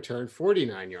longest kick return,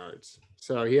 49 yards.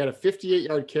 So he had a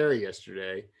 58-yard carry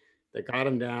yesterday that got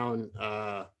him down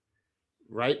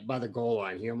right by the goal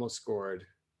line. He almost scored.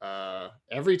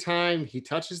 Every time he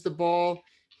touches the ball,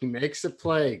 he makes a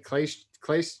play.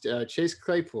 Chase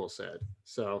Claypool said.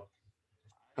 So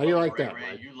how do you like that,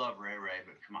 Mike? You love Ray,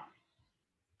 but come on.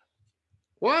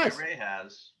 What? Ray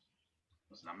has.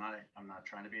 Listen, I'm not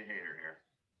trying to be a hater here.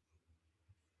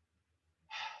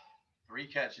 3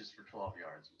 catches for 12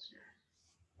 yards this year.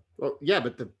 Well, yeah,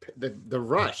 but the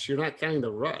rush, you're not counting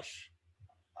the rush.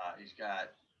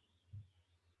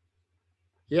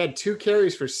 He had 2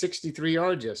 carries for 63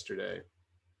 yards yesterday.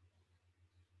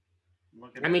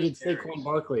 How many did Saquon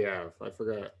Barkley have? I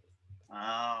forgot.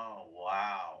 Oh,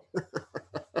 wow.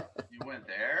 You went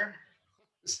there?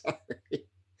 Sorry.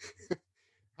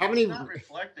 How many? Not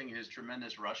reflecting his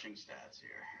tremendous rushing stats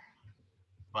here.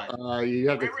 But you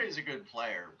have Ray is a good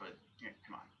player, but yeah,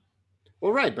 come on.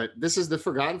 Well, right, but this is the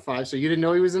Forgotten Five, so you didn't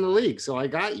know he was in the league, so I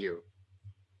got you.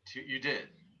 You did.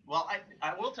 Well,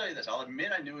 I will tell you this. I'll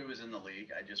admit I knew he was in the league.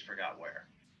 I just forgot where.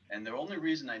 And the only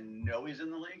reason I know he's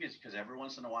in the league is because every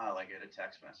once in a while I get a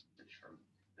text message from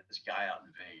this guy out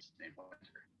in Vegas named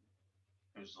Winter,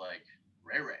 who's like,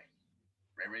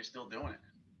 Ray's still doing it,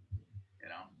 you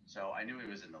know? So I knew he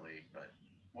was in the league, but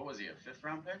what was he, a 5th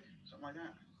round pick? Something like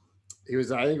that?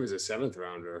 I think he was a 7th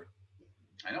rounder.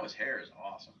 I know his hair is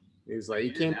awesome. He was Like, like, he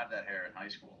he didn't came. have that hair in high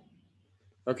school.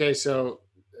 Okay, so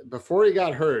before he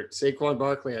got hurt, Saquon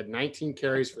Barkley had 19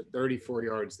 carries for 34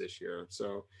 yards this year.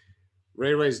 So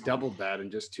Ray's doubled that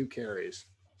in just 2 carries.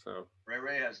 So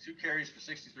Ray has 2 carries for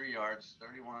 63 yards,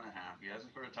 31 and a half. He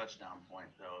hasn't scored a touchdown point,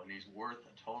 though, and he's worth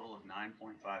a total of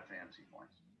 9.5 fantasy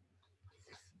points.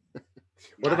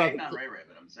 what Not about hating on Ray,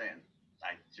 but I'm saying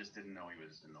I just didn't know he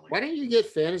was in the league. why don't you get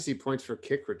fantasy points for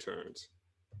kick returns?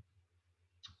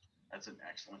 That's an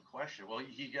excellent question. Well,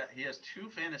 he has 2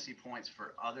 fantasy points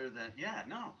for other than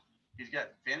he's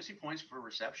got fantasy points for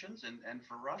receptions and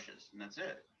for rushes, and that's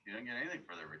it. He didn't get anything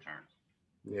for the returns.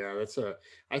 Yeah,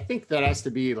 I think that has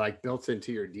to be like built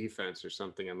into your defense or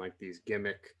something in like these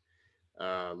gimmick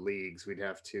leagues. We'd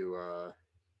have to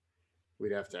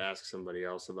ask somebody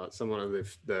else about someone of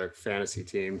the fantasy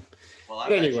team. Well,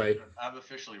 I've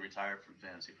officially retired from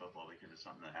fantasy football because of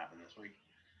something that happened this week.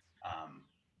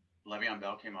 Le'Veon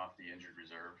Bell came off the injured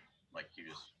reserve. Like you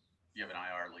have an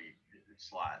IR league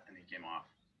slot, and he came off,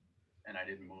 and I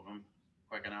didn't move him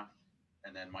quick enough.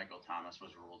 And then Michael Thomas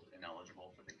was ruled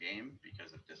ineligible for the game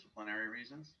because of disciplinary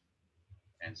reasons.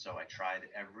 And so I tried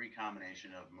every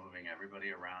combination of moving everybody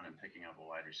around and picking up a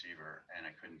wide receiver, and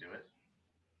I couldn't do it.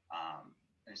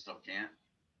 I still can't.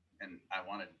 And I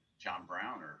wanted John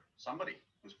Brown or somebody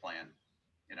who's playing,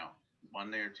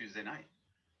 Monday or Tuesday night.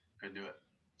 Couldn't do it.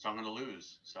 So I'm going to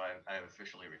lose. So I'm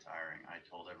officially retiring. I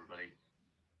told everybody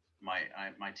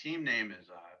my team name is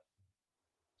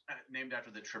named after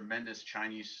the tremendous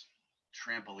Chinese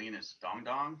trampolinist Dong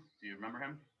Dong. Do you remember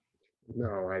him?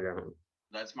 No, I don't.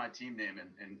 That's my team name,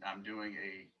 and I'm doing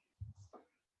a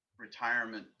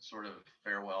retirement sort of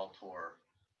farewell tour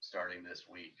starting this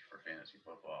week for fantasy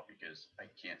football because I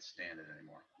can't stand it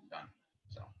anymore. I'm done.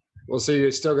 So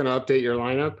you're still going to update your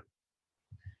lineup?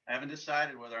 I haven't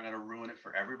decided whether I'm going to ruin it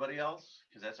for everybody else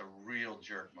because that's a real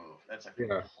jerk move. That's a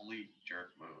complete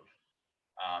jerk move.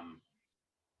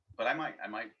 But I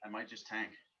might just tank.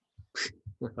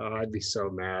 Oh, I'd be so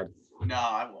mad. No,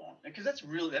 I won't, because that's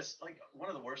like one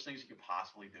of the worst things you could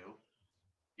possibly do.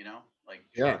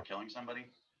 Short of killing somebody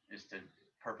is to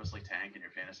purposely tank in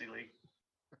your fantasy league.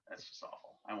 That's just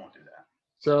awful. I won't do that.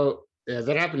 So yeah,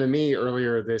 that happened to me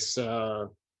earlier this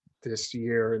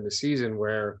year in the season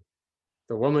where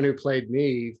the woman who played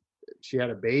me, she had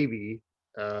a baby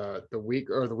the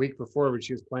week before when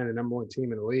she was playing the number 1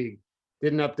 team in the league,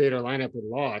 didn't update her lineup and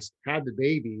lost, had the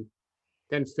baby,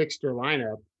 then fixed her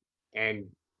lineup and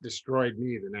destroyed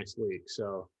me the next week.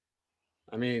 So,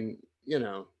 I mean, she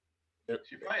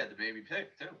probably had the baby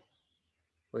pick too.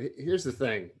 Well, here's the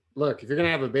thing. Look, if you're going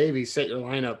to have a baby, set your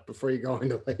lineup before you go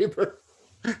into labor.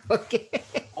 Okay.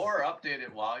 Or update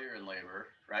it while you're in labor,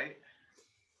 right?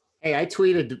 Hey, I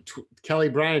tweeted Kelly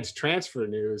Bryant's transfer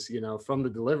news, from the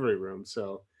delivery room.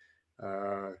 So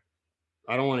I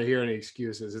don't want to hear any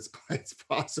excuses. It's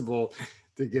possible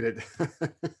to get it.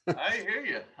 I hear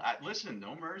you. Listen,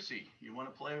 no mercy. You want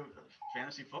to play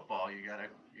fantasy football, you gotta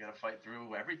fight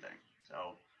through everything.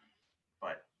 So,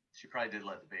 but she probably did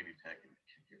let the baby pick and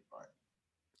kick your butt.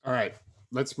 All right,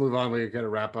 let's move on. We got to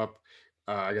wrap up.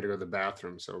 I got to go to the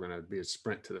bathroom, so we're going to be a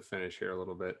sprint to the finish here a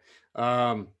little bit.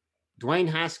 Dwayne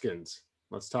Haskins,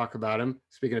 let's talk about him.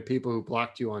 Speaking of people who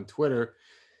blocked you on Twitter,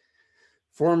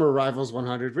 former Rivals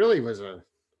 100, really was a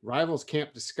Rivals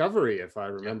Camp discovery, if I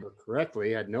remember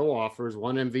correctly. Had no offers,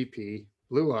 won MVP,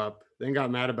 blew up, then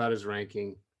got mad about his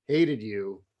ranking, hated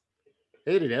you,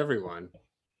 hated everyone,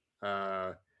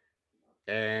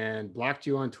 and blocked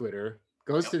you on Twitter.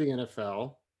 Goes to the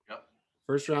NFL. Yep.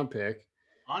 1st-round pick.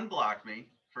 Unblocked me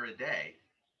for a day,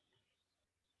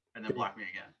 and then blocked me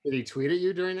again. Did he tweet at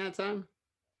you during that time?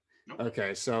 Nope.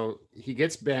 Okay, so he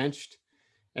gets benched,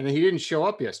 and then he didn't show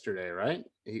up yesterday, right?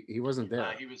 He wasn't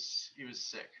there. He was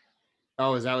sick.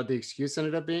 Oh, is that what the excuse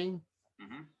ended up being?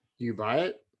 Mm-hmm. Do you buy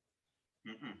it?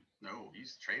 No,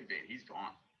 he's trade bait. He's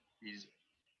gone. He's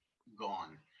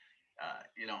gone.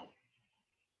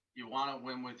 You want to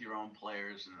win with your own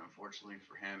players, and unfortunately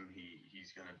for him,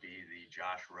 he's going to be the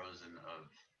Josh Rosen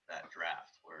of that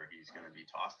draft, where he's going to be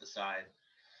tossed aside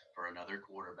for another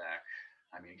quarterback.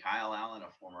 I mean, Kyle Allen,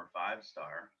 a former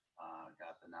 5-star,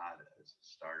 got the nod as a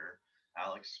starter.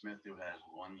 Alex Smith, who has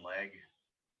one leg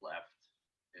left,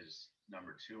 is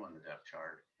number 2 on the depth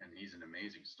chart, and he's an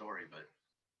amazing story. But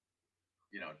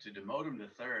to demote him to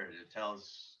third, it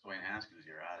tells Dwayne Haskins,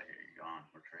 "You're out of here. You're gone.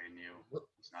 We're trading you.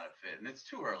 It's not a fit." And it's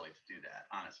too early to do that.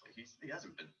 Honestly, he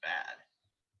hasn't been bad.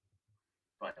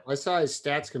 But I saw his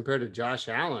stats compared to Josh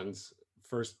Allen's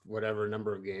first whatever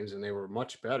number of games, and they were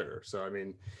much better. So I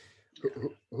mean,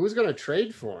 who's going to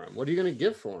trade for him? What are you going to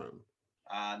give for him?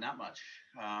 Not much.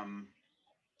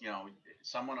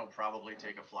 Someone will probably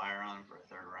take a flyer on him for a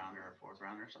third rounder or fourth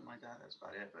rounder or something like that. That's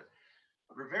about it. But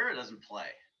Rivera doesn't play.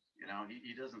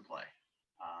 He doesn't play.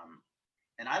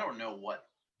 And I don't know what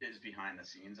is behind the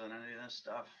scenes on any of this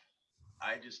stuff.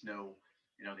 I just know,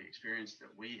 the experience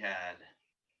that we had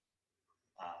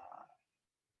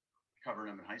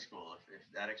covering him in high school. If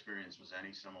that experience was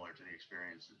any similar to the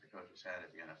experience that the coaches had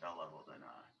at the NFL level, then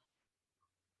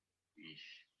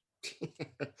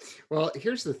Well,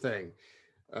 here's the thing.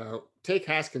 Take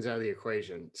Haskins out of the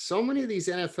equation. So many of these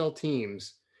NFL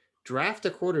teams draft a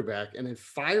quarterback and then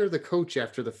fire the coach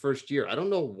after the first year. I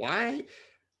don't know why.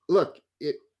 Look,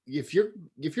 if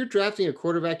you're drafting a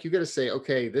quarterback, you got to say,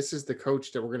 okay, this is the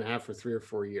coach that we're going to have for 3 or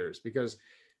 4 years. Because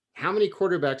how many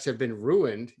quarterbacks have been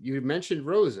ruined? You mentioned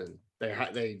Rosen.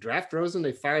 They draft Rosen,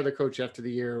 they fire the coach after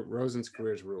the year. Rosen's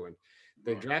career is ruined.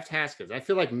 They draft Haskins. I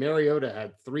feel like Mariota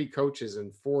had 3 coaches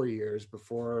in 4 years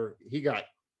before he got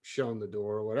shown the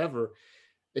door or whatever.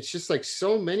 It's just like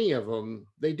so many of them,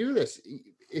 they do this.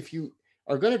 If you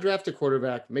are going to draft a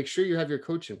quarterback, make sure you have your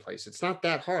coach in place. It's not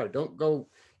that hard. Don't go,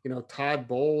 Todd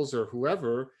Bowles or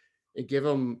whoever and give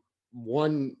them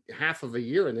 1/2 of a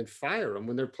year and then fire them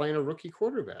when they're playing a rookie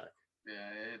quarterback.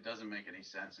 Yeah, it doesn't make any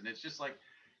sense. And it's just like,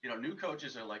 new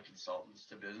coaches are like consultants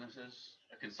to businesses.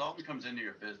 A consultant comes into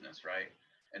your business, right?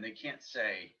 And they can't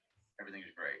say everything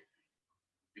is great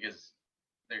because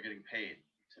they're getting paid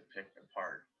to pick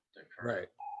apart the current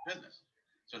business.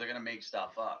 So they're going to make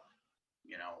stuff up,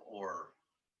 or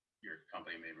your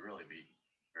company may really be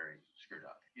very screwed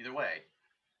up. Either way,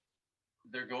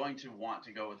 they're going to want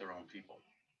to go with their own people.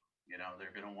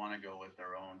 They're going to want to go with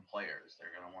their own players.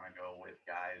 They're going to want to go with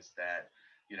guys that,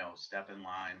 step in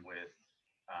line with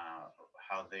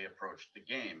how they approach the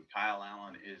game. Kyle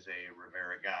Allen is a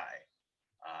Rivera guy.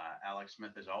 Alex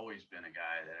Smith has always been a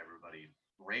guy that everybody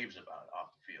raves about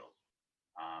off the field.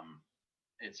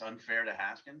 It's unfair to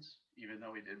Haskins, even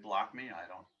though he did block me. I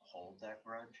don't hold that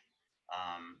grudge.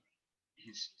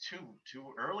 He's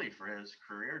too early for his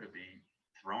career to be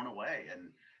thrown away,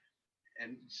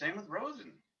 and same with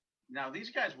Rosen. Now these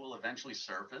guys will eventually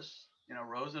surface.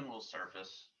 Rosen will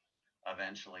surface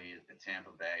eventually at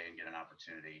Tampa Bay and get an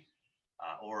opportunity,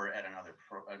 or at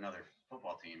another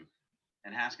football team,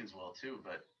 and Haskins will too.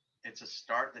 But it's a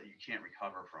start that you can't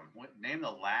recover from. Name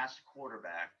the last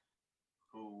quarterback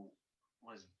who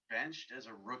was benched as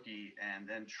a rookie and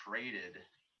then traded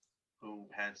who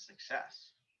had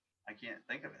success. I can't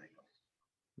think of anybody.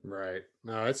 Right.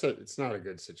 No, it's not a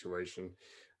good situation.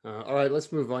 All right,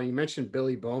 let's move on. You mentioned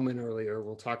Billy Bowman earlier.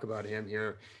 We'll talk about him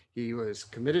here. He was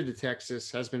committed to Texas,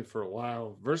 has been for a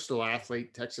while. Versatile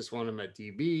athlete. Texas wanted him at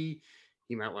DB.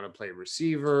 He might want to play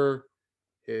receiver.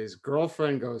 His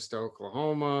girlfriend goes to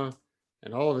Oklahoma,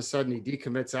 and all of a sudden he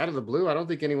decommits out of the blue. I don't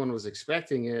think anyone was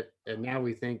expecting it, and now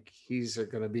we think he's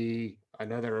going to be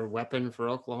another weapon for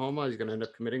Oklahoma. He's going to end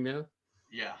up committing there.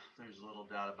 Yeah, there's little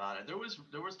doubt about it. There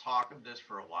was talk of this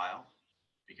for a while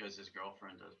because his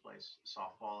girlfriend does play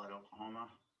softball at Oklahoma,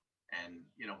 and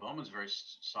Bowman's a very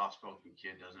soft-spoken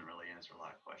kid, doesn't really answer a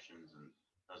lot of questions and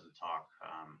doesn't talk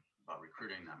about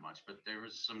recruiting that much. But there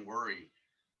was some worry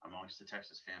amongst the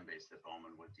Texas fan base that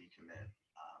Bowman would decommit.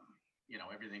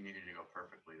 Everything needed to go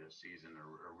perfectly this season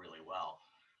or really well.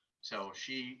 So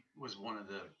she was one of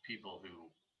the people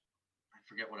who, I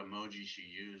forget what emoji she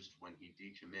used when he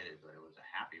decommitted, but it was a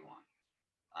happy one.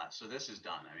 So this is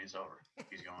done. I mean, it's over.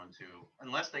 He's going to,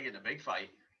 unless they get in a big fight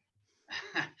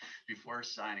before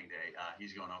signing day,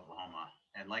 he's going to Oklahoma.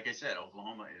 And like I said,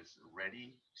 Oklahoma is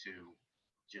ready to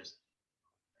just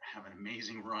have an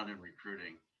amazing run in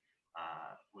recruiting,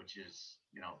 which is,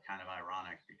 kind of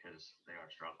ironic because they are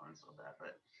struggling so bad.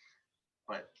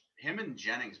 But him and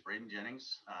Brandon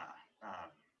Jennings,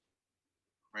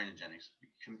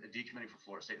 decommitting for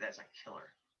Florida State, that's a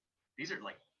killer. These are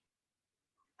like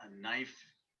a knife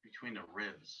between the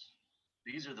ribs.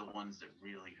 These are the ones that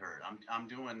really hurt. I'm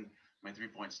doing my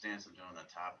 3-point stance. I'm doing the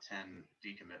top 10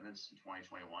 decommitments in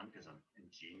 2021 because I'm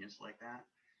ingenious like that,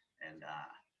 and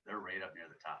they're right up near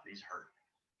the top. These hurt.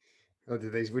 Oh,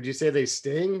 would you say they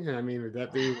sting? I mean, would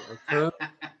that be a term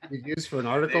you use for an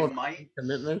article? They might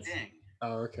commitments? sting.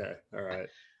 Oh, okay. All right.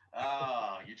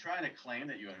 Oh, you trying to claim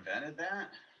that you invented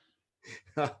that?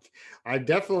 I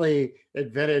definitely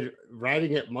invented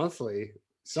writing it monthly.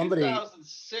 Somebody,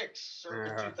 2006,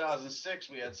 circa uh, 2006,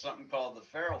 we had something called the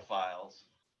Farrell Files,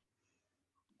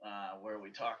 where we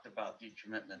talked about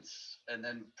decommitments. And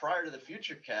then prior to the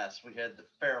Future Cast, we had the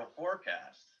Farrell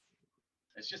Forecast.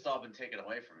 It's just all been taken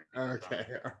away from me. okay,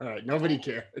 So all right. I'm Nobody old.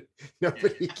 cared.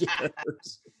 Nobody cares.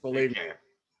 They Believe me. care.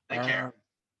 They care.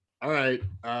 All right.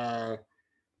 I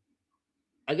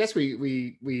guess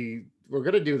we're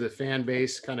gonna do the fan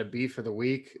base kind of beef of the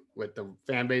week with the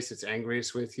fan base that's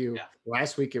angriest with you. Yeah.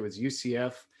 Last week it was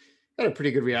UCF. Got a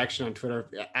pretty good reaction on Twitter.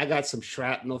 I got some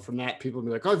shrapnel from that. People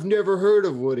be like, "I've never heard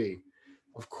of Woody."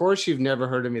 Of course you've never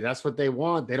heard of me. That's what they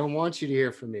want. They don't want you to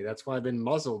hear from me. That's why I've been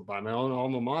muzzled by my own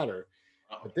alma mater.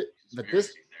 Oh, But this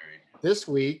conspiracy theory. this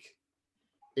week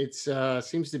it's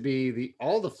seems to be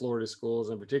all the Florida schools,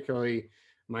 and particularly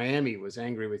Miami, was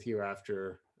angry with you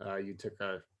after you took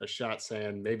a shot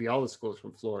saying maybe all the schools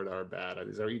from Florida are bad.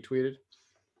 Is that what you tweeted?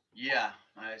 Yeah,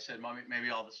 I said maybe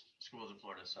all the schools in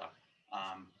Florida suck,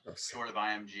 short of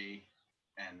IMG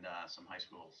and some high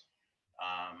schools.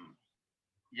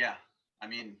 Yeah, I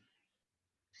mean,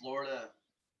 Florida,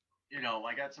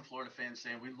 I got some Florida fans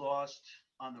saying we lost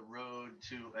on the road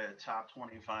to a top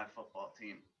 25 football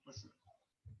team. Listen,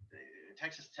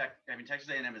 Texas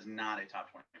A&M is not a top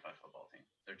 25 football team.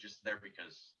 They're just there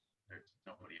because there's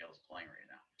nobody else playing right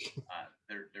now.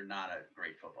 They're not a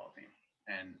great football team.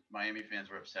 And Miami fans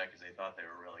were upset because they thought they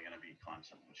were really going to beat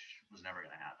Clemson, which was never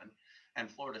going to happen. And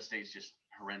Florida State's just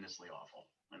horrendously awful.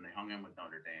 And they hung in with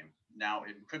Notre Dame. Now,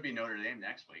 it could be Notre Dame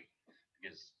next week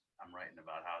because I'm writing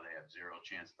about how they have zero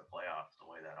chance at the playoffs the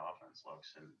way that offense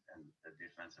looks and the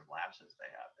defensive lapses they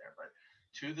have there. But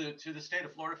to the state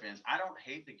of Florida fans, I don't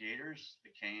hate the Gators,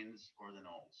 the Canes, or the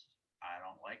Noles. I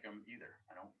don't like them either.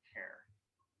 I don't care.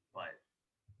 But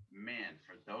man,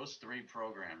 for those three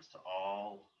programs to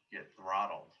all get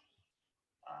throttled,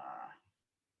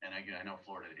 and again, I know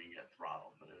Florida didn't get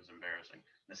throttled, but it was embarrassing.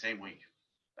 The same week,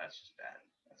 that's just bad.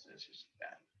 It's just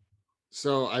bad.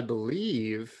 So I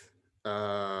believe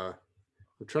we're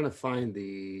trying to find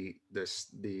the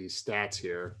stats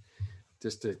here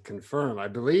just to confirm. I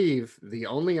believe the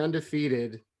only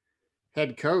undefeated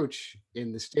head coach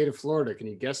in the state of Florida. Can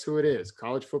you guess who it is?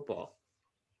 College football.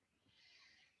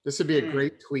 This would be a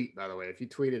great tweet, by the way. If you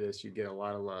tweeted this, you'd get a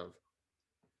lot of love.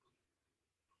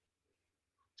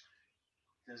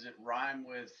 Does it rhyme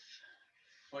with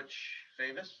Futch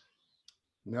Favis?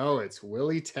 No, it's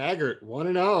Willie Taggart,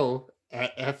 1-0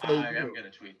 at FAU. I am going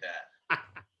to tweet that.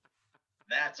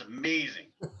 That's amazing.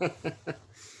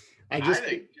 I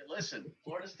think, listen,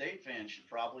 Florida State fans should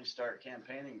probably start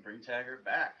campaigning, bring Taggart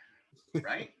back,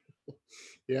 right?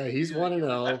 Yeah, he's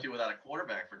 1-0. Left you without a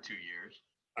quarterback for 2 years.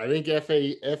 I think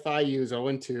FIU is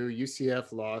 0-2.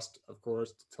 UCF lost, of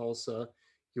course, to Tulsa.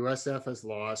 USF has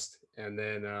lost, and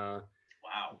then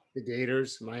wow, the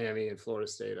Gators, Miami, and Florida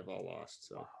State have all lost.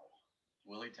 So, wow.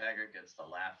 Willie Taggart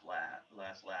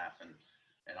last laugh,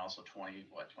 and also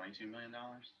 $22 million.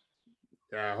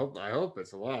 Yeah, I hope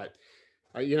it's a lot.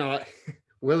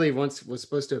 Willie once was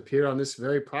supposed to appear on this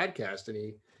very podcast, and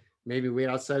he made me wait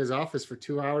outside his office for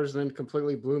 2 hours, and then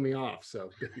completely blew me off. So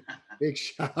big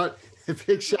shout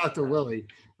to Willie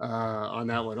on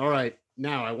that one. All right,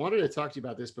 now I wanted to talk to you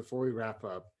about this before we wrap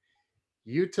up.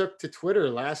 You took to Twitter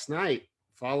last night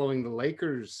following the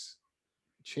Lakers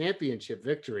championship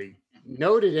victory.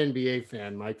 Noted NBA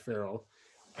fan Mike Farrell.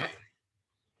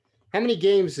 How many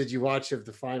games did you watch of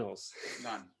the finals?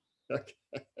 None. Okay.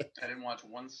 I didn't watch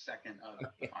 1 second of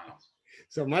the finals.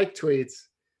 So Mike tweets,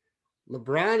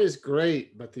 LeBron is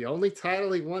great, but the only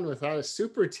title he won without a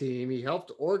super team he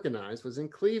helped organize was in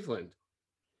Cleveland.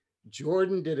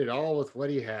 Jordan did it all with what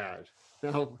he had.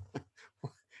 Now,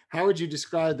 how would you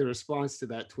describe the response to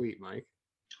that tweet, Mike?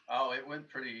 Oh, it went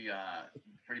pretty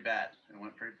bad. It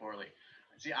went pretty poorly.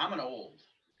 See, I'm an old.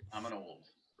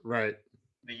 Right.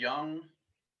 The young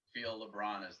feel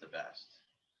LeBron is the best.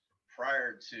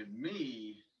 Prior to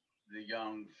me, the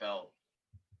young felt,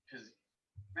 because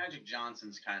Magic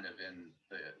Johnson's kind of in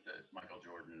the Michael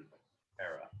Jordan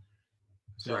era.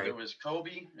 So right. There was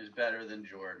Kobe is better than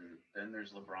Jordan. Then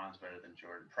there's LeBron's better than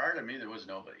Jordan. Prior to me, there was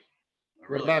nobody.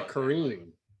 What about Kareem?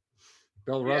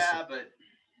 Bill Russell? Yeah, but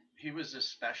he was a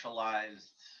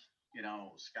specialized,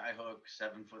 skyhook,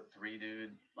 7'3"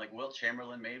 dude, like Wilt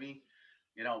Chamberlain, maybe,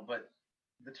 but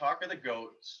the talk of the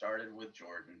GOAT started with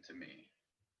Jordan to me.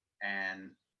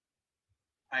 And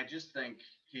I just think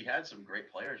he had some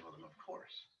great players with him, of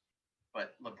course.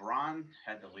 But LeBron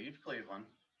had to leave Cleveland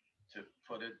to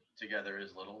put it together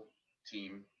his little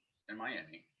team in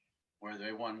Miami, where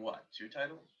they won, 2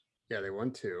 titles? Yeah, they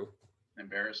won 2.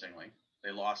 Embarrassingly.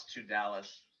 They lost to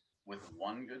Dallas with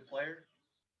one good player,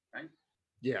 right?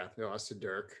 Yeah, they lost to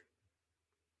Dirk.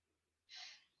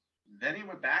 Then he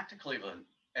went back to Cleveland,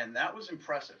 and that was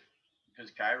impressive because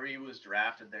Kyrie was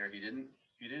drafted there. He didn't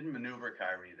maneuver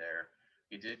Kyrie there.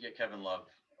 He did get Kevin Love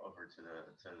over to the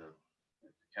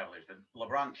Cavaliers, but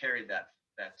LeBron carried that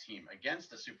team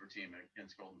against a super team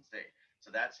against Golden State. So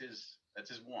that's his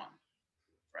one,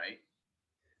 right?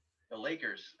 The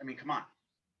Lakers. I mean, come on.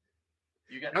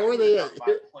 You got How two are of the they? top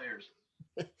five players.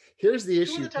 Here's the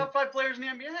issue. Two of the top 5 players in the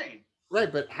NBA.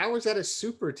 Right, but how is that a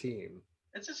super team?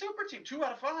 It's a super team. 2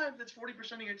 out of 5. That's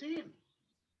 40% of your team.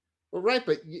 Well, right,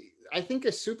 but I think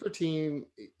a super team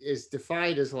is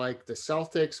defined as like the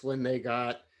Celtics when they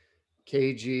got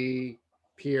KG,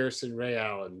 Pierce, and Ray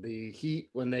Allen. The Heat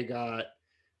when they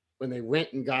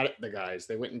went and got the guys.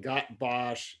 They went and got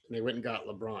Bosch, and they went and got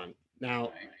LeBron.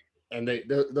 Now, and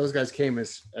those guys came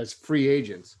as free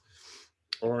agents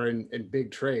or in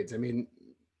big trades. I mean,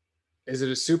 is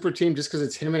it a super team just because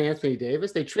it's him and Anthony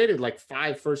Davis? They traded like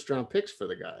 5 first-round picks for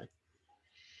the guy.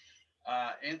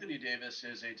 Anthony Davis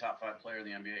is a top 5 player in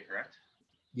the NBA, correct?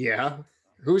 Yeah.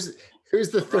 Who's the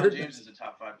LeBron third? James is a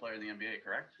top 5 player in the NBA,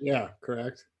 correct? Yeah,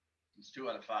 correct. It's 2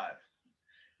 out of 5.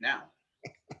 Now,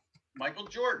 Michael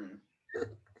Jordan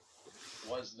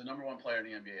was the number 1 player in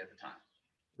the NBA at the time.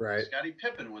 Right. Scottie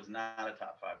Pippen was not a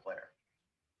top 5 player.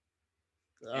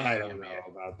 I don't know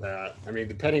about that. I mean,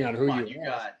 depending on who you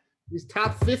got. He's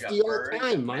top 50 all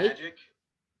time, Mike. Magic.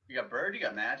 You got Bird. You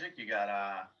got Magic. You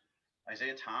got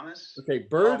Isaiah Thomas. Okay,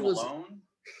 Bird Karl was. Malone.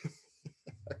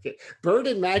 Okay, Bird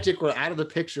and Magic were out of the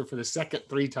picture for the second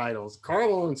 3 titles. Karl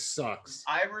Malone sucks.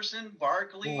 Iverson,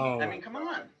 Barkley. Oh. I mean, come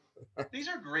on. These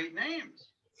are great names.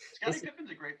 Scottie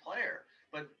Pippen's a great player,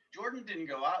 but Jordan didn't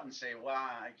go out and say,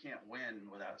 "Wow, I can't win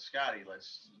without Scottie.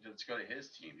 Let's go to his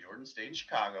team." Jordan stayed in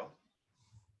Chicago,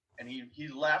 and he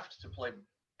left to play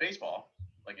baseball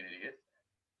like an idiot,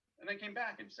 and then came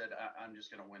back and said, "I'm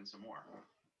just going to win some more."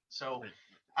 So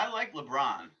I like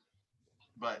LeBron,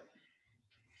 but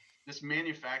this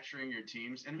manufacturing your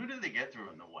teams, and who did they get through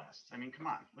in the West? I mean, come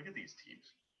on, look at these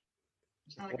teams.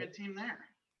 There's not a good team there.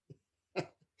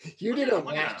 You didn't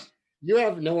watch. You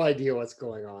have no idea what's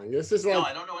going on. This is like. No,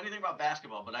 I don't know anything about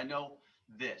basketball, but I know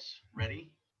this.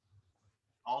 Ready?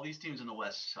 All these teams in the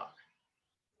West suck.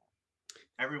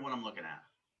 Everyone I'm looking at.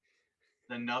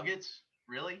 The Nuggets,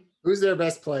 really? Who's their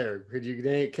best player?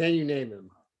 Can you name him?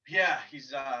 Yeah,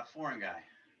 he's a foreign guy.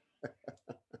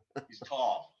 He's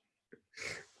tall.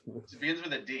 It begins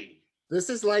with a D. This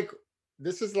is like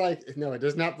no, it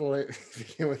does not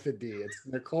begin with a D. It's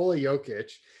Nikola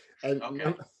Jokic, and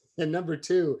number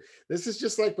 2. This is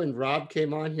just like when Rob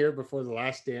came on here before The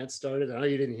Last Dance started. I know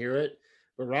you didn't hear it,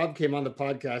 but Rob came on the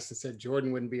podcast and said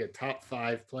Jordan wouldn't be a top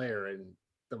 5 player in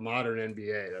the modern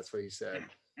NBA. That's what he said,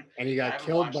 and he got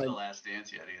killed by The Last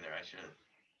Dance yet either. I should.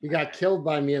 You got killed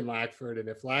by me and Lackford, and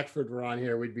if Lackford were on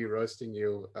here, we'd be roasting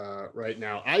you right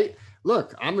now.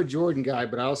 I'm a Jordan guy,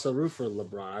 but I also root for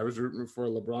LeBron. I was rooting for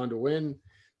LeBron to win,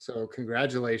 so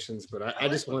congratulations. But I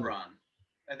just want LeBron.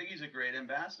 I think he's a great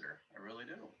ambassador. I really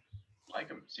do. Like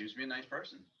him. Seems to be a nice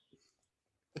person.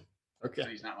 Okay.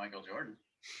 But he's not Michael Jordan.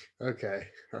 Okay.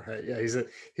 All right. Yeah,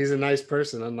 he's a nice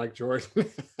person, unlike Jordan.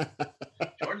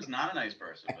 Jordan's not a nice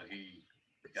person, but he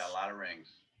got a lot of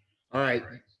rings. All right.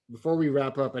 Before we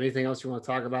wrap up, anything else you want to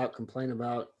talk about, complain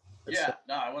about?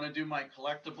 I want to do my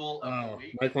collectible of the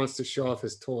week. Mike wants to show off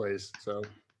his toys. So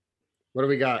what do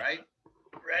we got? All right.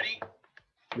 Ready?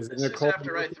 This is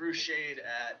after I threw shade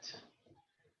at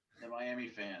the Miami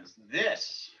fans.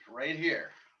 This right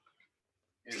here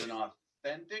is an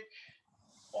authentic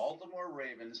Baltimore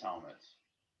Ravens helmet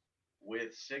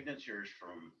with signatures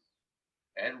from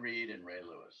Ed Reed and Ray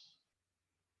Lewis.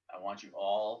 I want you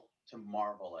all to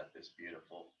marvel at this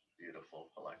beautiful, beautiful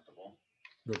collectible.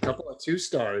 A couple of 2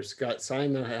 stars got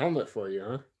signed the helmet for you,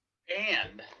 huh?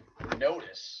 And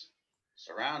notice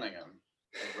surrounding him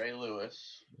is Ray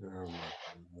Lewis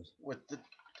with the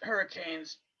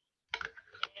Hurricanes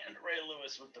and Ray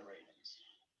Lewis with the Ravens.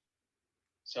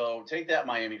 So take that,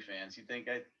 Miami fans. You think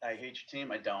I hate your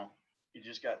team? I don't. You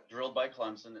just got drilled by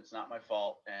Clemson. It's not my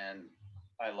fault. And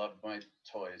I love my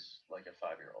toys like a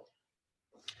 5-year-old.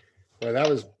 Well, that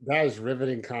was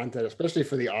riveting content, especially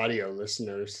for the audio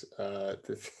listeners.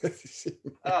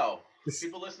 People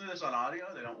listen to this on audio?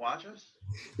 They don't watch us?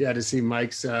 Yeah, to see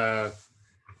Mike's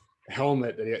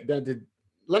helmet.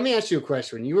 Let me ask you a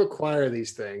question. When you acquire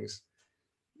these things,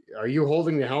 are you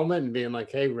holding the helmet and being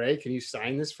like, "Hey, Ray, can you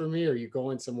sign this for me?" Or are you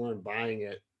going somewhere and buying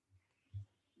it?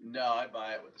 No, I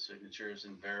buy it with the signatures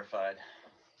and verification.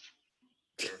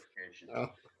 Oh.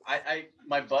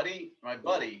 My buddy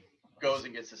goes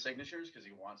and gets the signatures because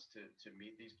he wants to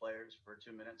meet these players for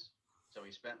 2 minutes. So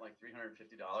he spent like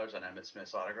 $350 on Emmitt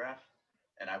Smith's autograph,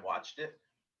 and I watched it,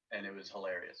 and it was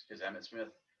hilarious because Emmitt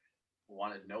Smith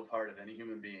wanted no part of any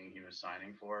human being he was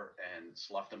signing for and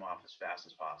sloughed him off as fast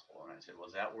as possible. And I said,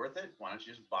 was that worth it? Why don't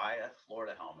you just buy a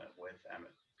Florida helmet with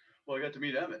Emmitt? Well, I got to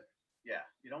meet Emmitt. Yeah,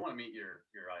 you don't want to meet your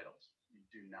idols. You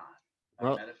do not.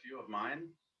 I've met a few of mine.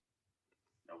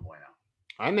 No bueno.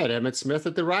 I met Emmitt Smith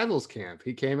at the Rivals camp.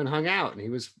 He came and hung out, and he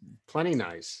was plenty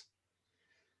nice.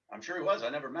 I'm sure he was. I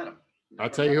never met him. I'll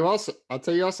tell you who else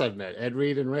I've met: Ed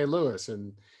Reed and Ray Lewis,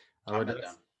 and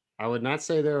I would not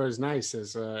say they're as nice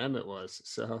as Emmitt was.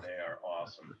 So they are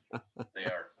awesome. They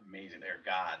are amazing. They're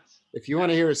gods. If you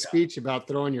want to hear a speech about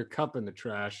throwing your cup in the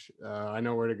trash, I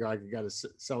know where to go. I got to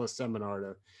sell a seminar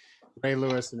to Ray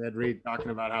Lewis and Ed Reed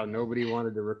talking about how nobody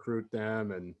wanted to recruit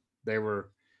them, and they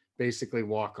were basically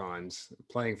walk-ons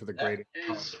playing for the greatest.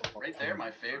 That is right there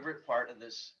my favorite part of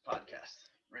this podcast.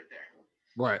 Right there.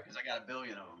 What? Because I got a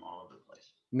billion of them all over the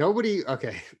place.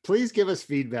 Okay, please give us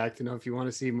feedback to know if you want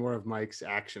to see more of Mike's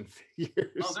action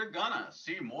figures. No, they're gonna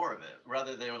see more of it,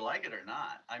 whether they would like it or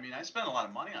not. I mean, I spent a lot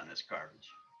of money on this garbage.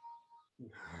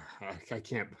 I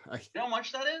can't. You know how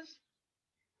much that is?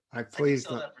 I can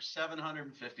sell that for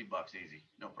 $750 easy,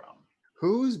 no problem.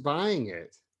 Who's buying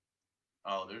it?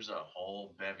 Oh, there's a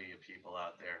whole bevy of people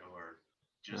out there who are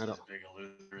just as big a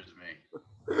loser as me.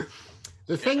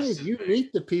 The thing is, you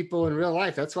meet the people in real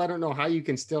life. That's why I don't know how you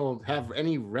can still have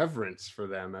any reverence for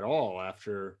them at all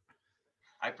after.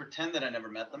 I pretend that I never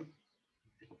met them.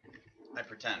 I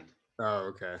pretend. Oh,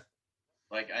 okay.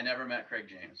 Like I never met Craig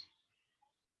James.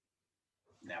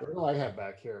 Never. What do I have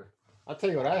back here? I'll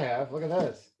tell you what I have. Look at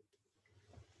this.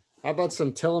 How about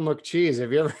some Tillamook cheese?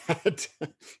 Have you ever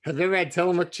had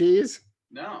Tillamook cheese?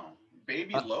 No.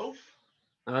 Baby loaf?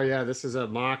 Oh yeah, this is a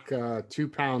mock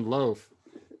 2-pound loaf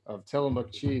of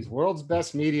Tillamook cheese, world's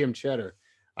best medium cheddar.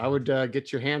 I would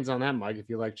get your hands on that, Mike, if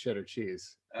you like cheddar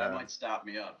cheese. That might stop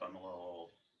me up. I'm a little old.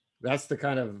 That's the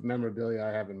kind of memorabilia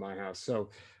I have in my house. So,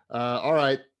 all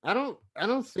right, I don't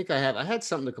think I have. I had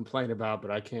something to complain about, but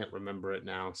I can't remember it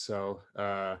now. So,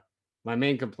 my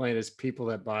main complaint is people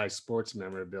that buy sports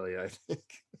memorabilia, I think.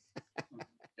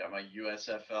 Got my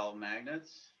USFL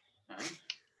magnets. Huh?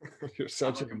 You're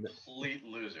such a complete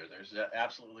loser. There's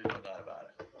absolutely no doubt about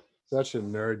it. Such a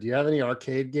nerd. Do you have any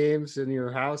arcade games in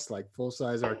your house, like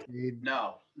full-size arcade?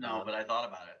 No, but I thought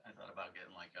about it. I thought about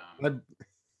getting like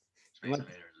Space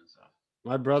Invaders and stuff.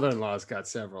 My brother-in-law's got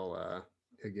several.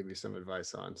 He'll give you some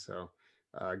advice on. So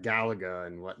Galaga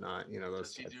and whatnot. You know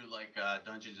those. Does he do like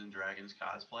Dungeons and Dragons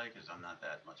cosplay? Because I'm not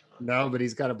that much of a. No, but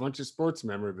he's got a bunch of sports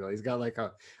memorabilia. He's got like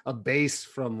a base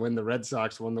from when the Red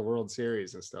Sox won the World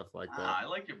Series and stuff like that. I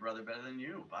like your brother better than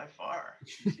you by far.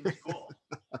 He seems cool.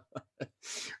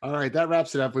 All right, that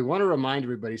wraps it up. We want to remind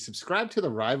everybody, subscribe to the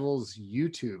Rivals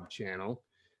YouTube channel.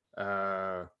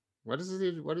 What is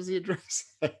the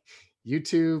address?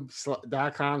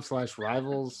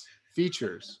 youtube.com/rivals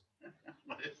features.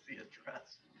 What is the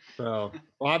address? So,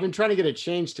 well, I've been trying to get it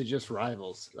changed to just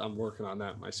Rivals. I'm working on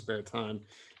that in my spare time.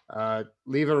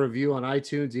 Leave a review on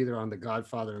iTunes, either on the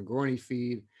Godfather and Gorney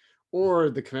feed or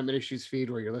the Commitment Issues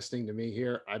feed where you're listening to me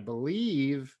here. I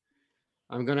believe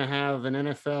I'm going to have an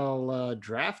NFL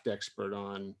draft expert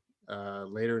on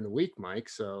later in the week, Mike.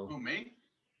 So, who, me?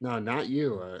 No, not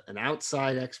you. An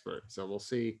outside expert. So we'll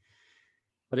see.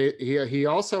 But he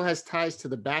also has ties to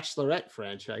the Bachelorette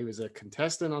franchise. He was a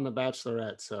contestant on the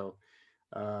Bachelorette. So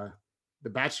the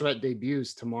Bachelorette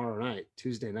debuts tomorrow night,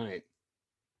 Tuesday night.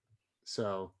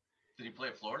 So. Did he play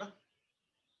at Florida?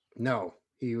 No,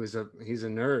 he's a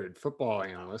nerd football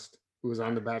analyst who was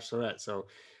on the Bachelorette. So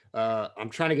I'm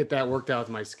trying to get that worked out with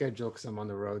my schedule because I'm on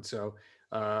the road. So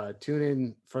tune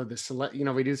in for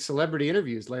the we do celebrity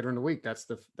interviews later in the week. That's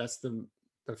the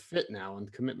fit now on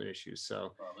Commitment Issues.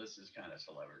 So this is kind of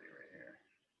celebrity right here.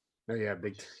 Oh yeah,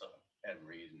 big Ed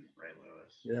Reed and Ray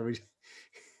Lewis. Yeah,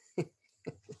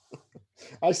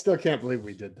 I still can't believe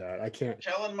we did that. I can't.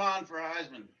 Kellen Mond for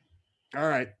Heisman. All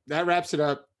right, that wraps it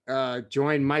up.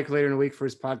 Join Mike later in the week for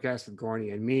his podcast with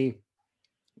Gorney and me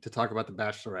to talk about the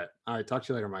Bachelorette. All right, talk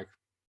to you later, Mike.